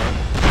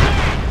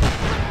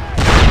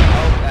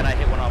 and I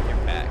hit one off your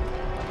back.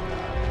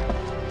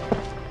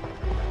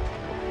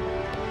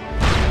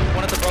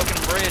 One at the broken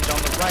bridge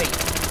on the right.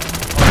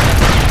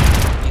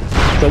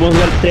 Someone's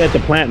got to stay at the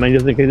plant, man,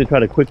 just in case they try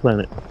to quick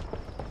plant it.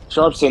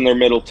 Sharp's in their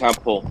middle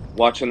temple,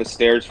 watching the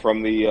stairs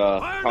from the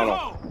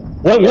tunnel.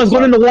 What? One's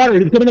going in the water.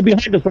 He's coming up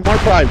behind us from our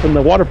side, from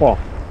the waterfall.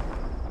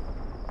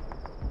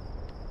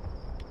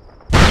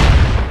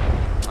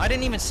 I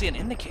didn't even see an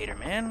indicator,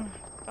 man.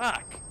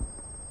 Fuck.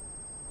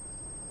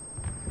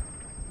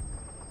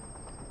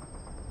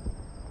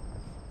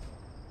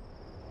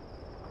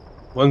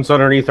 One's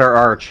underneath our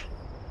arch.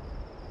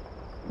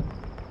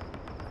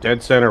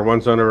 Dead center.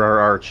 One's under our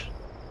arch.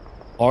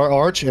 Our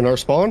arch in our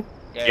spawn?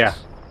 Yes.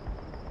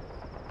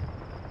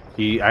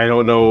 Yeah. I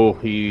don't know.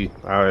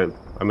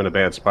 I'm in a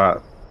bad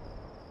spot.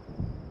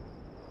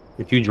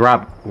 If you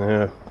drop,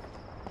 Yeah,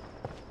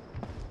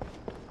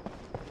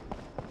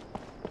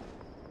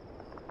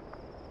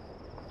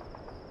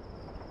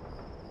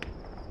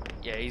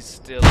 he's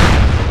still.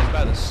 He's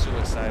by the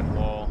suicide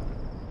wall.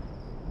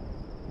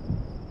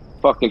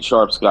 Fucking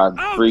Sharp's got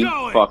I'm 3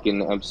 going. fucking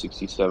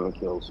M67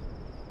 kills.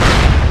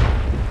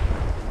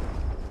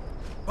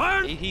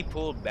 Fire. He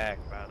pulled back,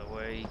 by the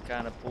way. He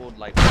kind of pulled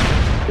like.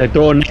 They're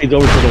throwing nades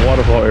over to the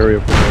waterfall area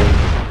from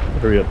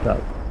the area up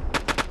top.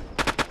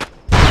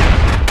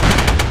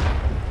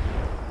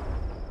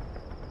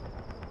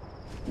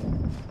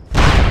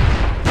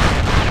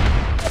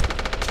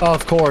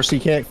 Of course, he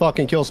can't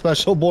fucking kill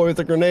Special Boy with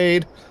a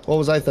grenade. What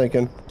was I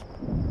thinking?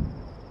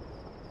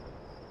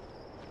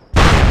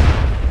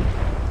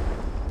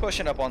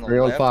 Pushing up on the 3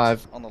 on left.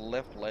 5. On the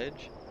left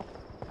ledge.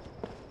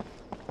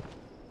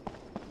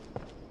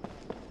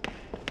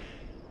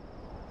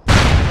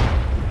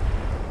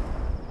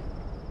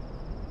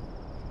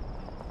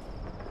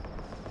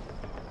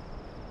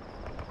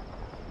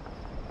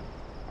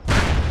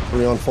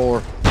 Three on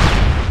 4.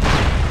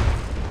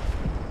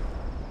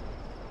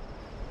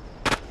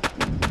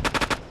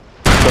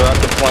 They're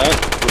at the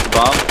plant with the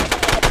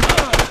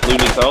bomb. Blue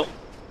needs help.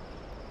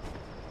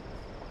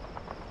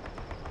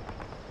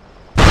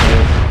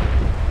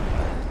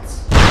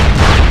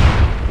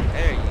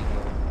 There you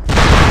go.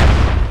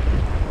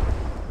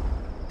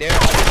 There,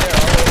 all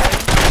the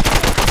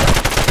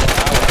way.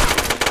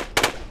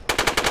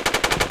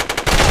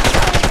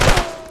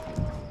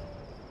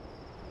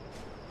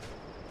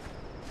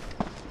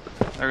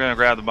 They're gonna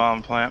grab the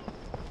bomb plant.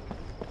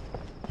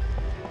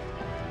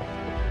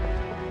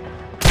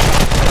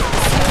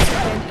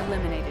 Been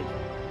eliminated.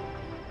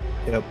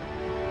 Yep.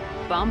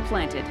 Bomb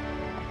planted.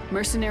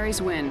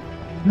 Mercenaries win.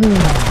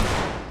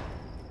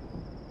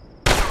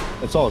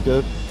 It's all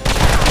good.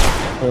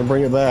 I'm gonna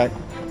bring it back.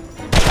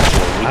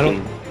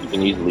 You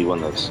can easily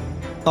win this.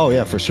 Oh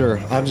yeah, for sure.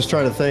 I'm just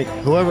trying to think.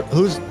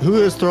 Who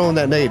is throwing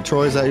that nade?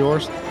 Troy, is that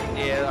yours?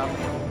 Yeah,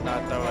 I'm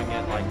not throwing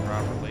it like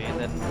properly. And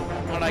then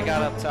when I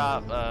got up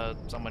top,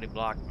 somebody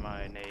blocked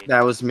my nade.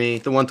 That was me.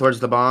 The one towards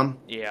the bomb?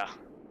 Yeah.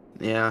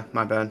 Yeah,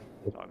 my bad.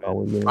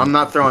 Oh, I'm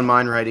not throwing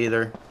mine right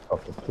either.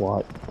 Off the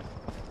plot.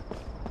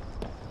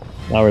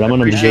 All right, I'm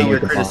gonna Appreciate begin your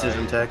with the bomb.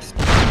 criticism, Tex.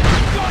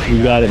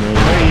 You got it, man.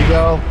 There you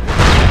go.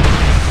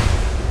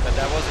 But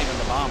that wasn't even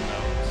the bomb,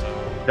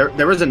 though. So.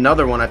 There was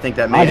another one I think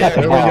that I made got it.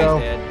 the There we bomb. go.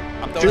 Dead.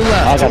 I'm Two throwing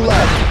left. I Two got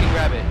left. You can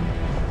grab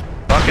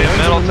it. Bucket, One's in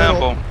middle the middle.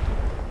 temple.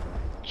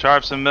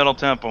 Sharp's in middle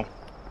temple.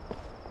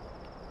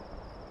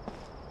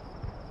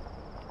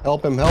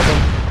 Help him. Help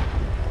him.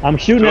 I'm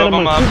shooting Two at of him.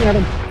 them I'm up. shooting at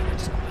him.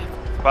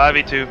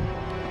 5v2.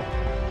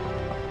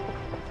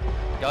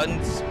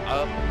 Guns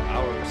up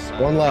our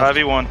side. One left.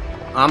 5v1.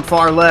 I'm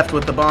far left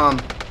with the bomb.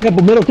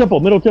 Temple, middle temple,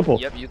 middle temple.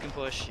 Yep, you can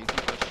push. You can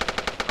push.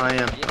 I am.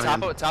 Yeah, I top am. of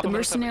The middle temple,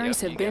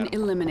 mercenaries yep, have you been got it.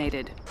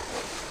 eliminated.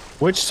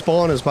 Which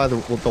spawn is by the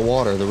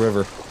water, the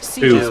river?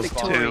 Seals Two.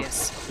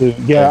 victorious. Dude,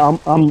 yeah,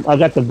 I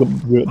got the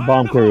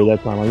bomb carrier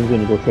that time. I'm just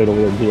gonna go straight over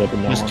there and do that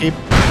from now Just on. you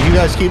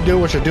guys keep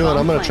doing what you're doing. Bomb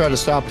I'm gonna try planted. to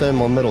stop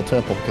them on middle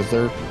temple because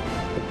they're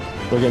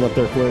getting up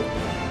there quick.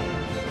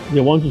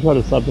 Yeah, why don't you try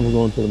to stop them from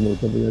going to the middle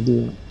temple? Yeah,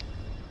 do it.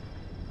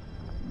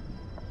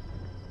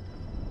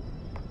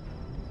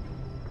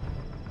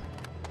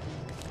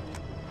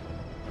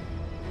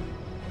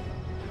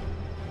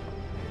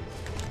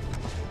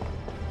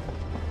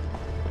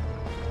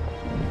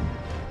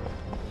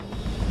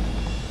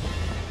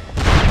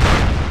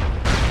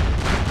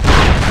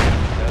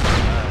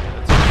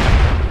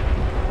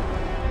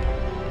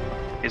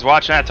 He's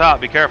watching that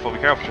top. Be careful. Be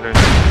careful, Shadow.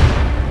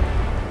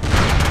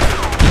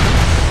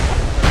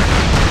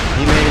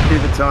 He made it through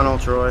the tunnel,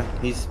 Troy.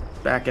 He's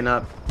backing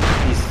up.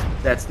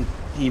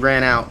 He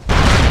ran out.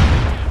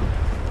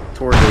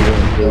 Towards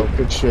you.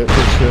 Good shit.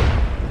 Good shit.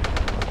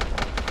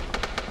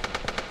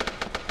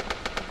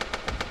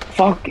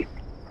 Fuck.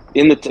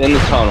 In the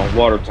tunnel,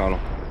 water tunnel.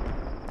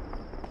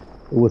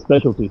 It was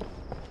specialty.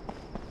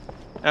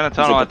 And the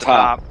tunnel at at the the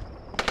top.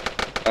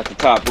 At the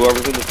top,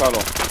 whoever's in the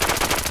tunnel.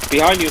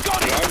 Behind you.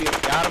 Behind you.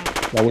 Got him.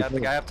 That was Got the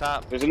guy up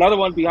top. There's another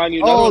one behind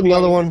you. Oh, behind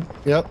another you. one.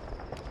 Yep.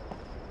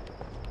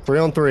 3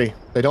 on 3.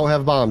 They don't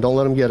have bomb. Don't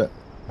let them get it.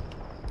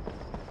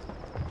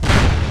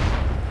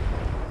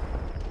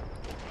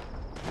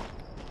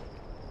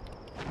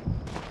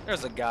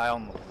 There's a guy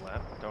on the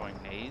left throwing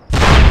nades.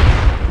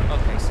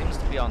 Okay, seems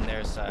to be on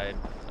their side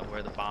of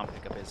where the bomb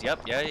pickup is.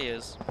 Yep, yeah, he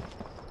is.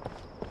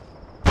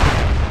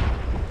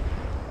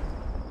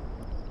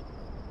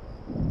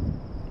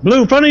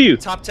 Blue in front of you.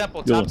 Top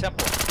temple, Good top one.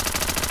 temple.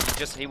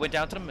 He went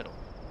down to the middle.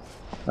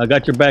 I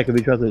got your back if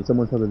he tries to.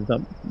 Someone tries to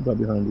jump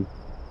behind you.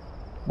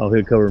 Oh,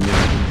 he'll cover me.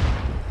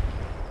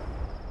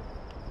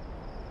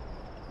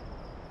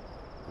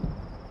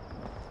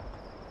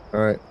 All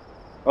right.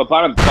 Oh,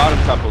 bottom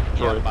temple,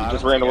 Troy. Yeah, He bottom,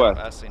 just ran yep, away.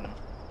 I seen him.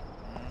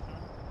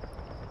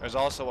 There's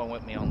also one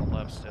with me on the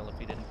left still if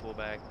he didn't pull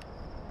back.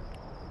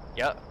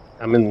 Yep.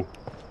 I'm in.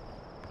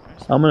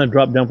 I'm gonna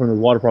drop down from the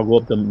waterfall, go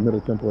up the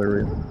middle temple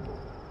area.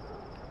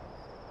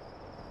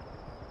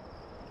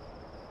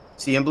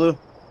 See him, Blue?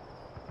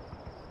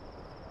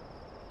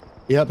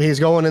 Yep, he's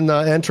going in the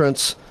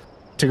entrance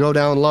to go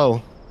down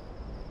low.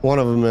 One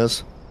of them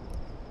is.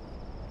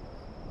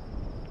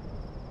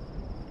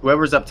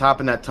 Whoever's up top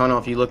in that tunnel,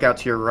 if you look out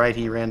to your right,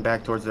 he ran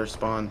back towards their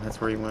spawn. That's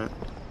where he went.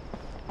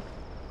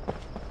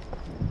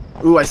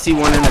 Ooh, I see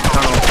one in the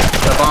tunnel.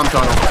 The bomb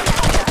tunnel.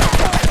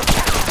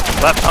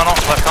 Left tunnel,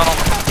 left tunnel.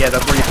 Yeah,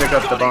 that's where you pick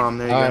up the bomb.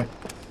 There you All go. right.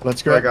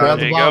 Let's grab There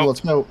the you bomb. go. Let's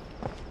go.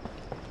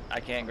 I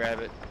can't grab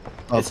it.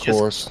 Of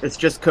course. It's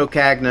just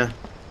cocagna.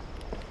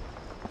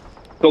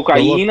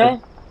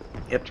 Cocaina?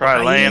 Yep.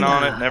 Try laying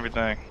on it cocaina. and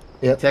everything.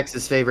 Yep.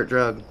 Texas' favorite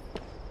drug.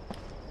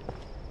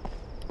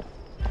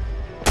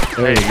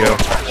 There you go.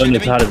 On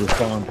the side of the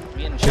spawn.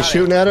 He's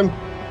shooting at him.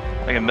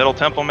 Like a middle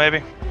temple,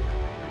 maybe.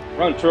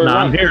 Run, Troy, Nah,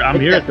 run. I'm here. I'm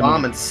Pick here that at the bomb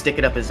moment. and stick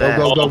it up his Go, ass.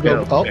 go, go,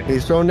 go. Oh, Okay.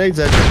 he's throwing nades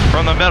at you.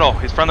 From the middle.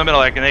 He's from the middle.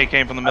 Like an A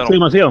came from the I see him.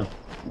 middle. I see him.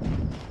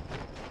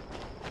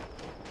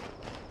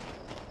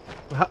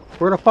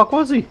 Where the fuck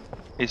was he?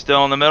 He's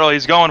still in the middle.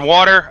 He's going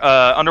water,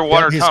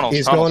 underwater Yep, tunnels.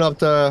 He's tunnels. going up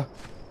the.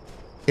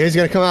 He's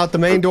gonna come out the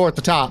main door at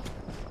the top.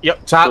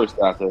 Yep, top Troy's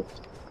got this.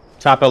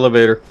 top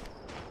elevator.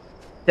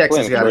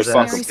 Texas got his ass.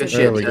 Mercenaries Good have shit,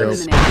 been we go.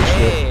 Texas. eliminated.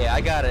 Hey,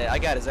 I got it. I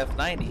got his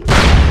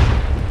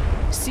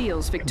F90.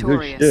 Seals Good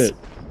victorious. shit.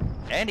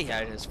 And he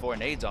had his 4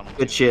 nades on him.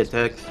 Good shit,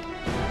 Tex.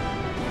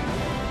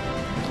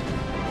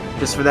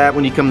 Just for that,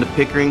 when you come to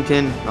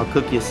Pickerington, I'll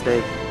cook you a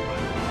steak.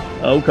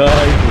 Okay.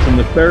 With some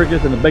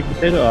asparagus and a baked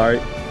potato. All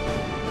right.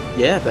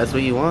 Yeah, if that's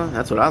what you want.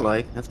 That's what I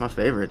like. That's my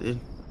favorite, dude.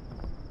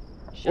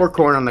 Or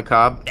corn on the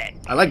cob.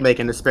 I like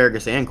making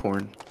asparagus and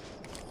corn.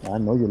 I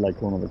know you like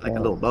corn on the Like a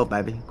cob. little bow,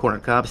 baby. Corn on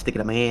the cob, stick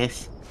it up my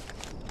ass.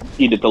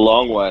 Eat it the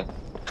long way.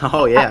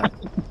 Oh, yeah.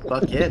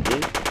 Fuck yeah,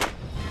 dude.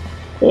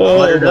 Oh,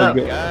 Buttered my up.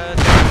 God. God,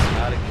 that's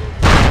not a good.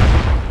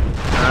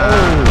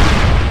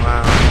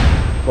 Wow.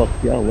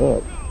 Fuck y'all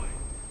up.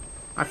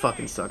 I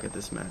fucking suck at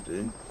this map,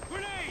 dude.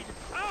 Grenade!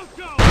 Out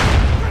go!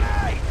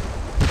 Grenade!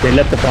 They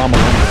left the bomb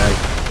alone, right?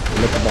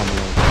 They left the bomb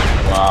alone.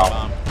 Wow.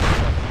 Bomb.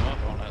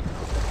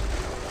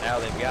 Now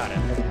they've got it.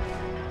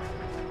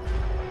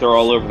 They're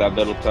all over that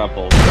middle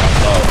temple. To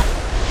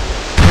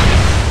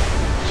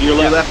your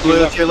To your left, left,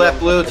 blue. To your left,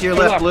 blue. To your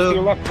left, To your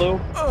blue. left, blue.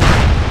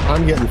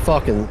 I'm getting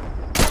fucking.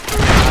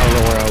 I don't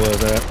know where I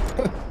was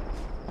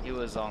at. He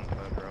was on the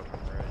broken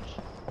bridge.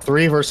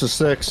 3 versus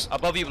 6.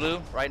 Above you,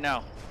 blue, right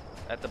now.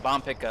 At the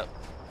bomb pickup.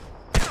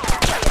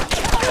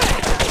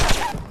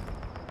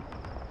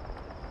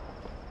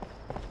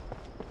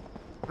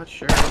 Not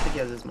sure. I don't think he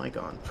has his mic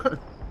on.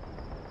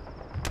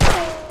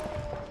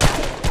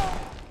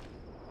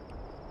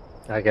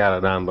 I got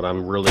it on, but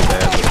I'm really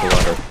bad with a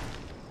lot of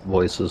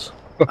voices.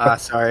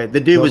 Sorry. The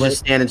dude was just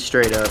standing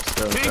straight up,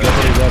 so.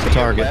 Nobody's at the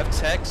target. Left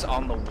Tex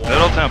on the wall.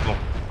 Middle temple.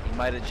 He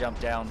might have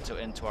jumped down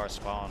into our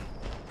spawn.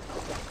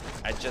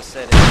 I just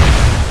said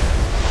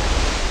it.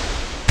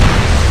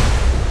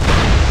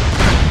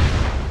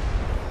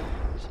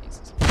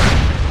 Jesus.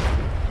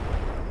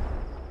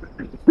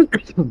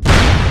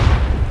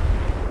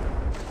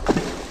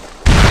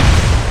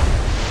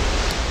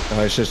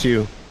 It's just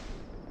you.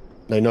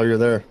 They know you're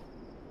there.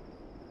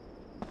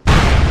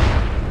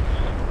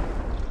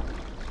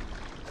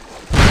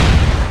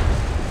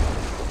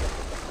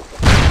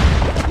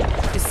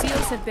 The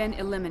seals have been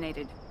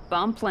eliminated.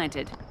 Bomb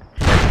planted.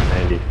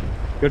 90.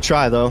 Good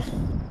try though.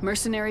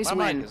 Mercenaries My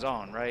mic win. is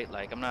on, right?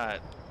 Like, I'm not.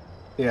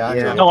 Yeah.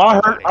 Yeah. No,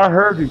 I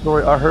heard you,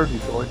 Troy. I heard you,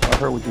 Troy. I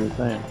heard what you were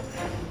saying.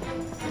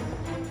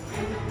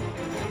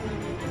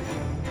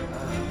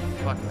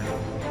 Fuck, man.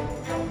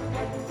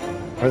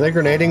 Are they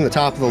grenading the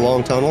top of the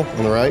long tunnel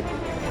on the right?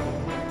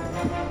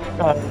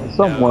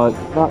 Somewhat.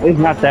 It's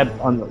not that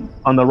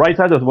on the right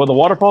side of where the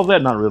waterfall's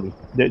at. Not really.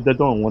 They're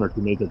throwing 1 or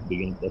 2 nades at the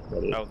beginning. That's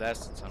about it. Oh,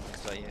 that's something.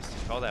 So, yes,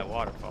 call that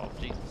waterfall.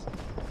 Jesus.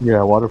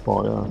 Yeah,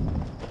 waterfall. Yeah.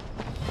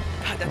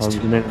 God, that's Oh, too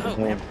you made it. low,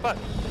 man. Fuck.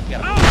 You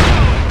gotta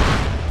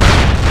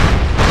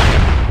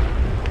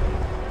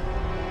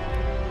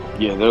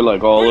Yeah, they're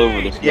like all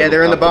over this. Yeah,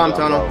 they're in the bomb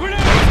tunnel.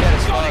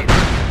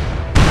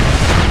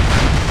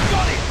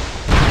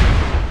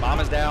 Bomb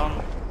is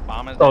down.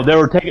 Bomb is Oh, down.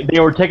 they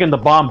were taking the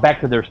bomb back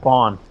to their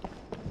spawn.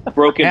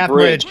 Broken Half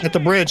bridge. bridge. At the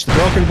bridge. The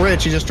broken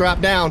bridge. He just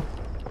dropped down.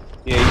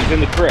 Yeah, he's in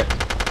the crypt.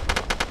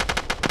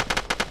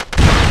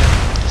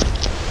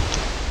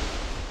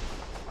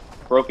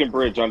 Broken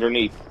bridge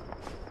underneath.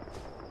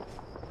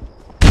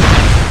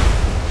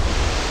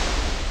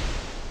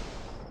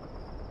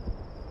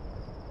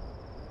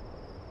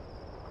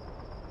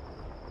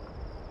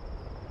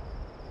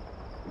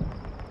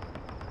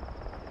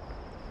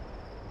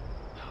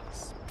 This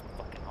is a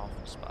fucking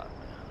awful spot,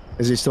 man.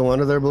 Is he still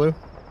under there, Blue?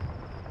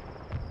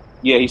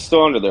 Yeah, he's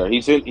still under there.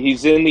 He's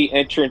in the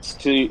entrance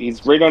to.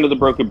 He's right under the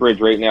broken bridge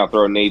right now,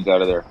 throwing nades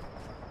out of there,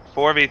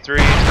 4v3.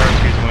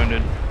 Starsky's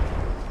wounded.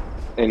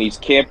 and he's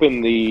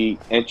camping the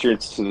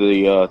entrance to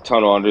the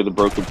tunnel under the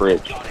broken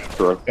bridge.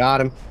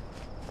 Got him.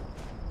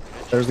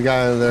 There's the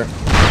guy under there.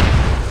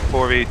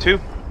 4v2.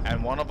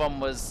 And one of them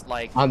was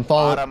like I'm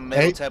following- bottom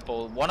middle hey.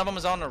 temple. One of them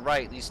is on the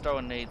right. He's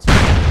throwing nades.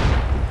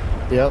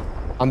 Yep.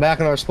 I'm back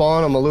in our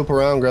spawn. I'm gonna loop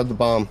around, grab the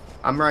bomb.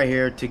 I'm right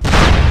here to.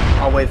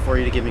 I'll wait for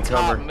you to give me Top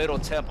cover. middle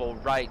temple,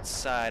 right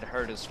side.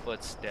 Heard his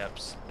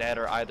footsteps. That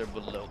are either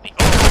below me.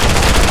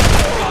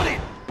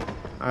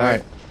 All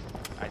right.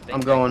 I think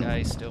I'm going. That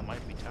guy still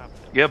might be top.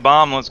 Get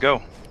bomb. Let's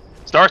go.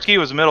 Starsky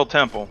was middle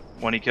temple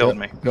when he killed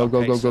Yep. me, Go, go,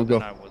 Okay, go, so go, then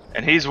go. I was-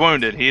 and he's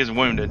wounded. He is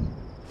wounded.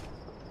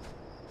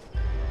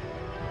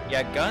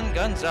 Yeah,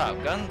 guns up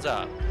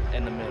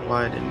in the middle.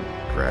 Why I didn't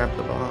grab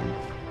the bomb?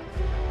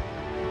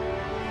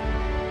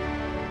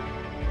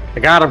 I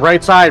got him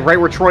right side, right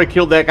where Troy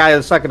killed that guy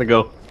a second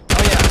ago.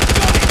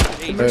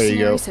 The There you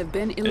go. mercenaries have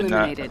been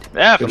eliminated.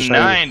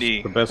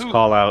 F90. The best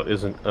call out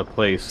isn't a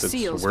place, it's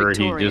Seals where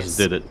victorious. he just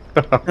did it.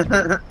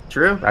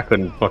 True. I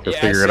couldn't fucking Yeah,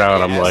 figure it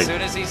out. I'm as like,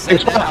 soon as he said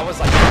that, I was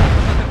like,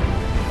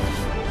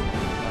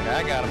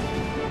 I got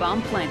him.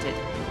 Bomb planted.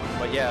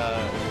 But yeah,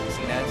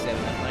 see that's that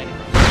landing.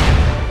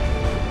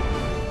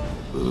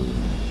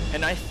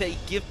 And I say,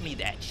 give me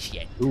that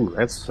shit. ooh,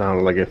 that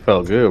sounded like it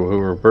felt good when we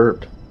were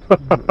burped.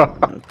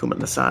 Come in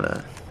the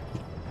sada.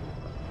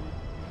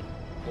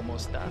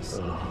 Almost does.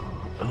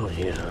 Oh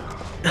yeah.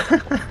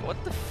 What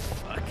the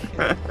fuck?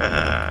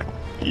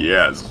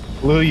 Yes.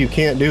 Lou, you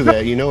can't do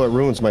that. You know it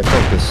ruins my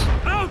focus.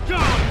 Outgoing!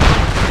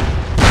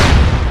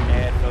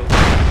 Bad folks.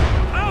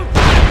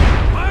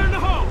 Outgoing! Fire in the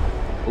hole!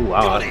 Ooh,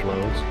 wow, that's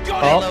loads.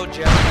 Got Oh. it, low,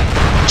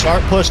 Jeff.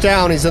 Sharp push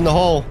down. He's in the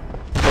hole.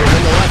 Or he's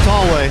in the left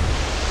hallway.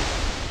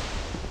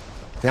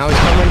 Now he's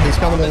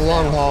coming in the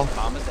long hall.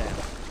 Bomb is down.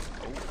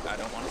 Oh, I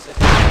don't want to sit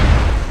down.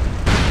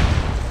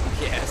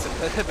 Yes,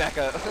 back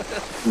up.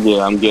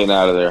 Yeah, I'm getting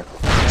out of there.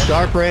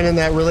 Sharp ran in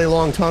that really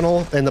long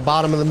tunnel in the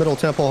bottom of the middle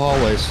temple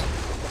hallways.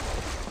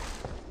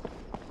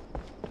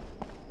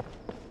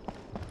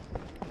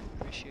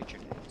 Appreciate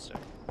your name, sir.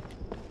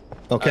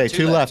 Okay,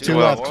 two left, two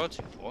left. left.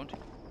 One.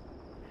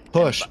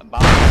 Push.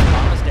 Bomb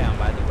is down,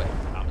 by the way.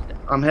 Bomb is down.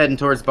 I'm heading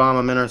towards bomb.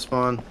 I'm in our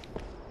spawn.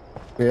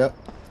 Yep.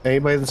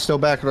 Anybody that's still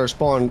back at our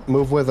spawn,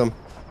 move with them.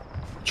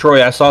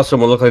 Troy, I saw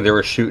someone look like they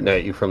were shooting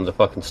at you from the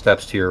fucking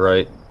steps to your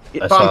right.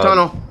 Get I bomb saw-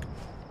 tunnel.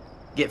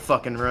 Get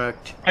fucking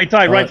wrecked. Right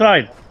side, right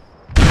side.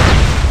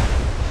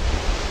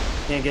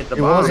 Can't get the It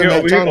bomb. wasn't-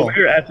 that tunnel. Over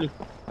here, Ashton.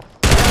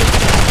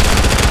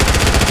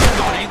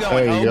 Where you going?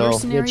 There you Oh, go. Good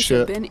Mercenaries have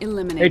shit. been Hey,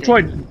 eliminated.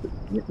 Troy,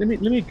 let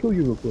me kill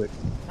you real quick.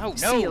 No,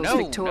 Seals no,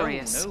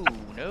 victorious.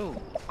 no.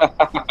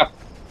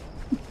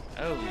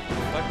 Oh,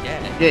 fuck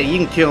yeah. Yeah, you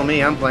can kill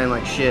me. I'm playing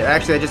like shit.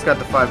 Actually, I just got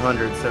the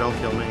 500, so don't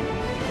kill me.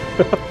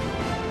 Fucking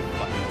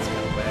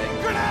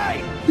scumbag.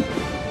 Grenade!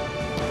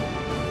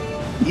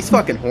 He's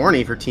fucking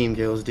horny for team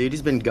kills, dude.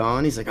 He's been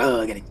gone. He's like,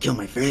 oh, I gotta kill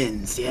my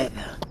friends. Yeah.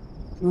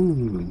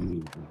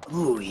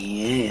 Oh,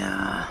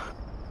 yeah.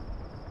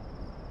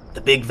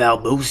 The big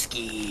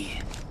Valboski.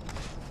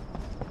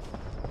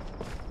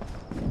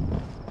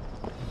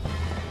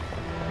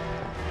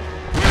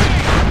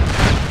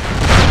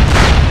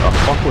 The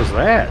fuck was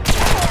that?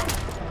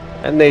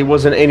 And they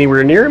wasn't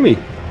anywhere near me.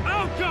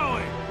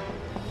 Outgoing!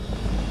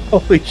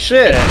 Holy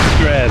shit! Get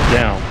your ass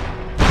down.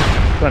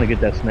 Trying to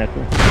get that snapper.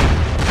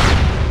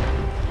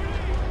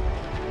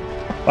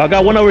 I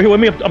got one over here with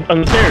me up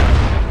on the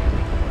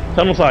stairs.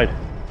 Tunnel side.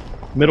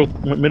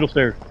 Middle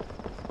stairs.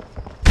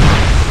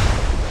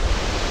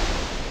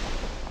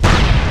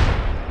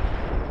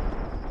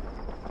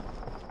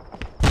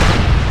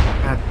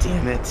 God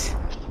damn it.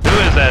 Who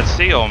is that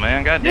seal,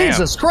 man? God damn.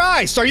 Jesus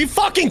Christ! Are you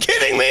fucking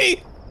kidding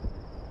me?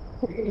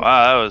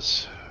 Wow, that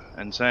was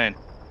insane.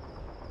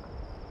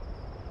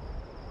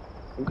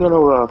 I'm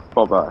gonna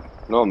fall back.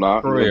 No, I'm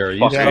not. Troy, are you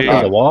Fuck stuck back.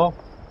 on the wall?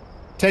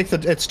 Take the.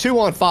 It's 2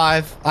 on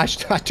 5.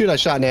 Dude, I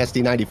shot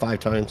Nasty 95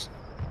 times.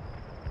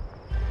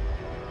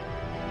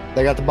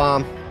 They got the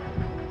bomb.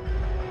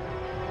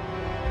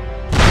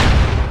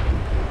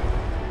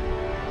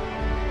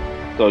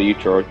 So you,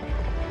 Troy.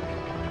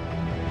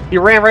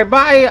 You ran right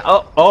by.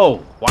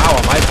 Oh, wow!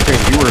 On my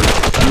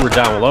screen, you were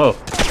down low.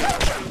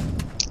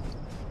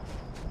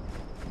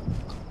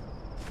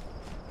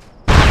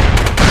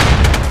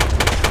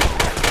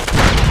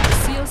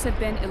 Seals have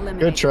been eliminated.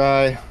 Good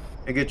try.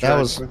 A good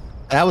try.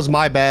 That was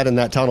my bad in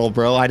that tunnel,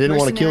 bro. I didn't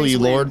want to kill you,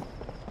 Mercenaries Lord.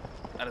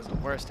 That is the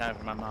worst time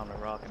for my mom to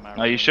rock in my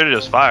No, you should have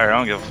just fired. I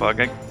don't give a fuck.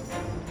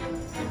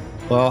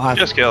 Well, I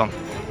Just kill him.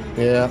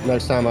 yeah,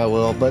 next time I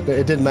will. But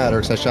it didn't matter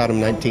because I shot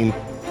him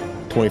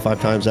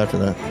 25 times after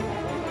that.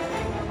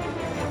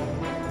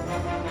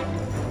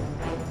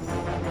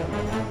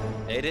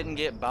 They didn't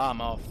get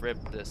bomb off rip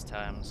this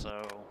time,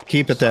 so...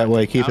 Keep it that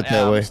way. Keep it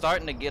that way. I'm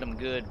starting to get them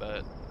good,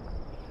 but...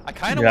 I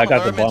kind of Yeah, I want to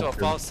got the lure them into a bomb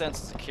false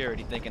sense of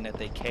security, thinking that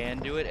they can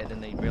do it, and then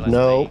they realize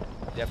No. they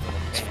definitely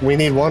can't. We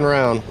need 1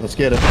 round. Let's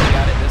get it. They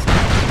got it this time.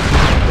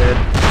 Dead.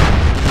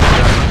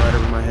 Got one right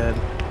over my head.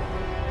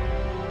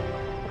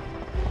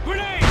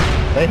 Grenade!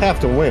 They have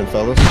to win,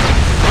 fellas.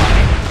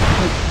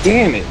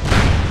 Damn it.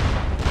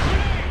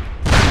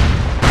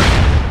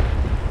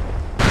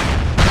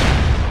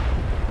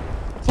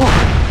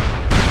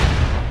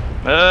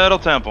 Middle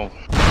temple.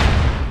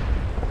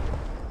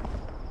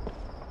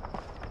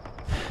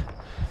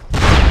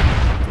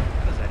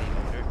 How does that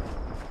even do?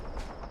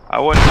 I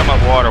wouldn't come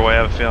up waterway.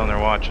 I have a feeling they're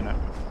watching it.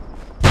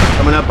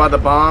 Coming up by the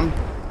bomb.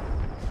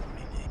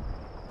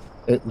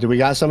 Do we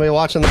got somebody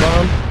watching the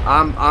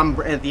bomb? I'm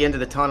at the end of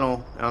the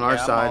tunnel on our Yeah,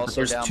 I'm side, but also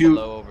there's down two.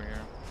 below over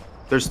here.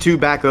 There's two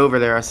back over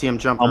there. I see them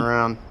jumping Um,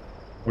 around.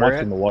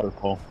 Watching the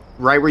waterfall.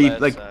 Right where you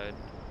Left like side.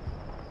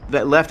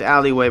 that left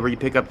alleyway where you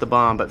pick up the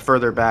bomb, but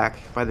further back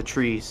by the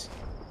trees.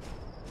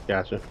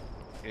 Gotcha.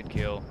 Good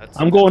kill.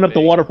 I'm going up the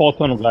waterfall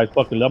tunnel, guys.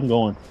 Fuck it, I'm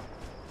going.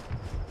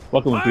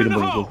 Fucking with Freedom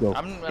Burgers. Let's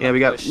go. Yeah, we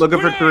got. Looking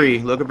for 3.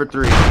 Looking for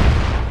 3.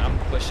 I'm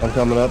pushing. I'm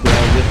coming up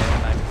behind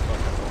you.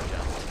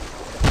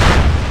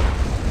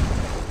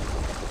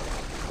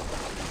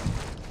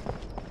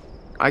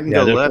 I can Yeah,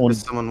 go there's left one- if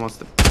someone wants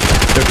to.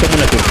 There's someone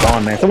at this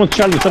spawn, man. Someone's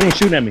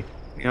shooting at me.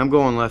 Yeah, I'm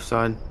going left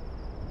side.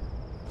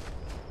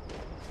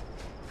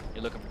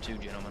 You're looking for 2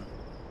 gentlemen.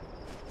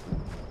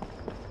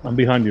 I'm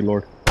behind you,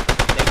 Lord. They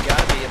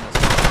gotta be in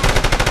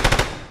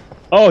this.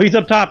 Oh, he's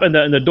up top in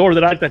the door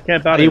that I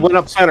camp out He in. went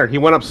up center. He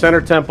went up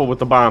center temple with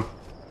the bomb.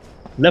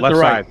 Left or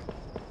right? side.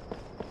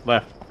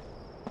 Left.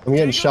 I'm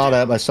getting shot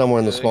at by somewhere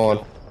in the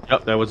spawn.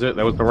 Yep, that was it.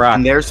 That was the rock.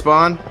 In their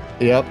spawn?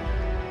 Yep.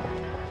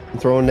 I'm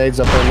throwing nades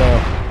up there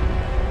now.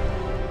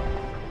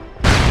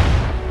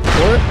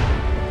 What?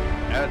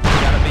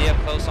 Gotta be up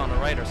close on the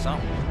right or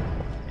something.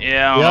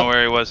 Yeah, I don't know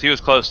where he was. He was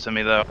close to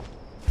me though.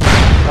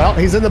 Well,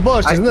 he's in the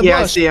bush. He's in the bush.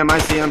 I see him. I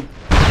see him.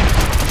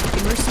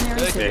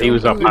 Mercenaries have Yeah, been he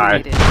was up high.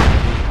 eliminated.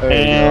 There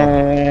you go.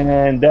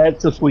 And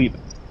that's a sweep.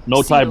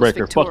 No Seals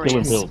tiebreaker. Fuck Killing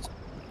victorious. Fields.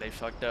 They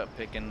fucked up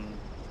picking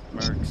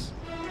Mercs.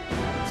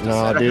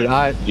 No, dude,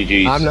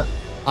 GG's. I'm not.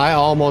 I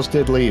almost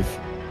did leave.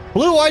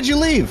 Blue, why'd you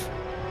leave?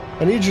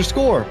 I need your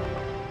score.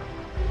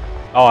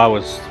 Oh, I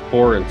was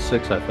 4 and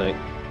 6, I think.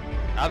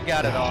 I've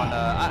got it on.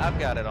 I've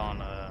got it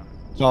on.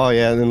 Oh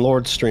yeah, and then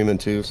Lord's streaming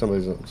too.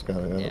 Somebody's got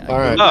it. Yeah. All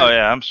right. Oh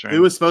yeah, I'm streaming.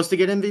 Who was supposed to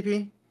get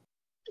MVP?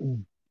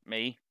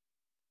 Me.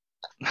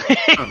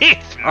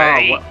 It's Oh,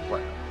 me.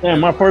 what? Damn,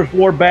 my first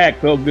war back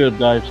felt good,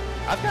 guys.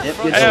 I've got Yep,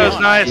 front good Hey, it was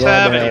job. nice Yeah,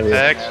 having man, you,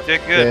 yeah. Tex. You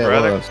did good, Yeah,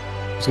 brother.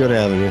 It's good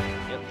having you.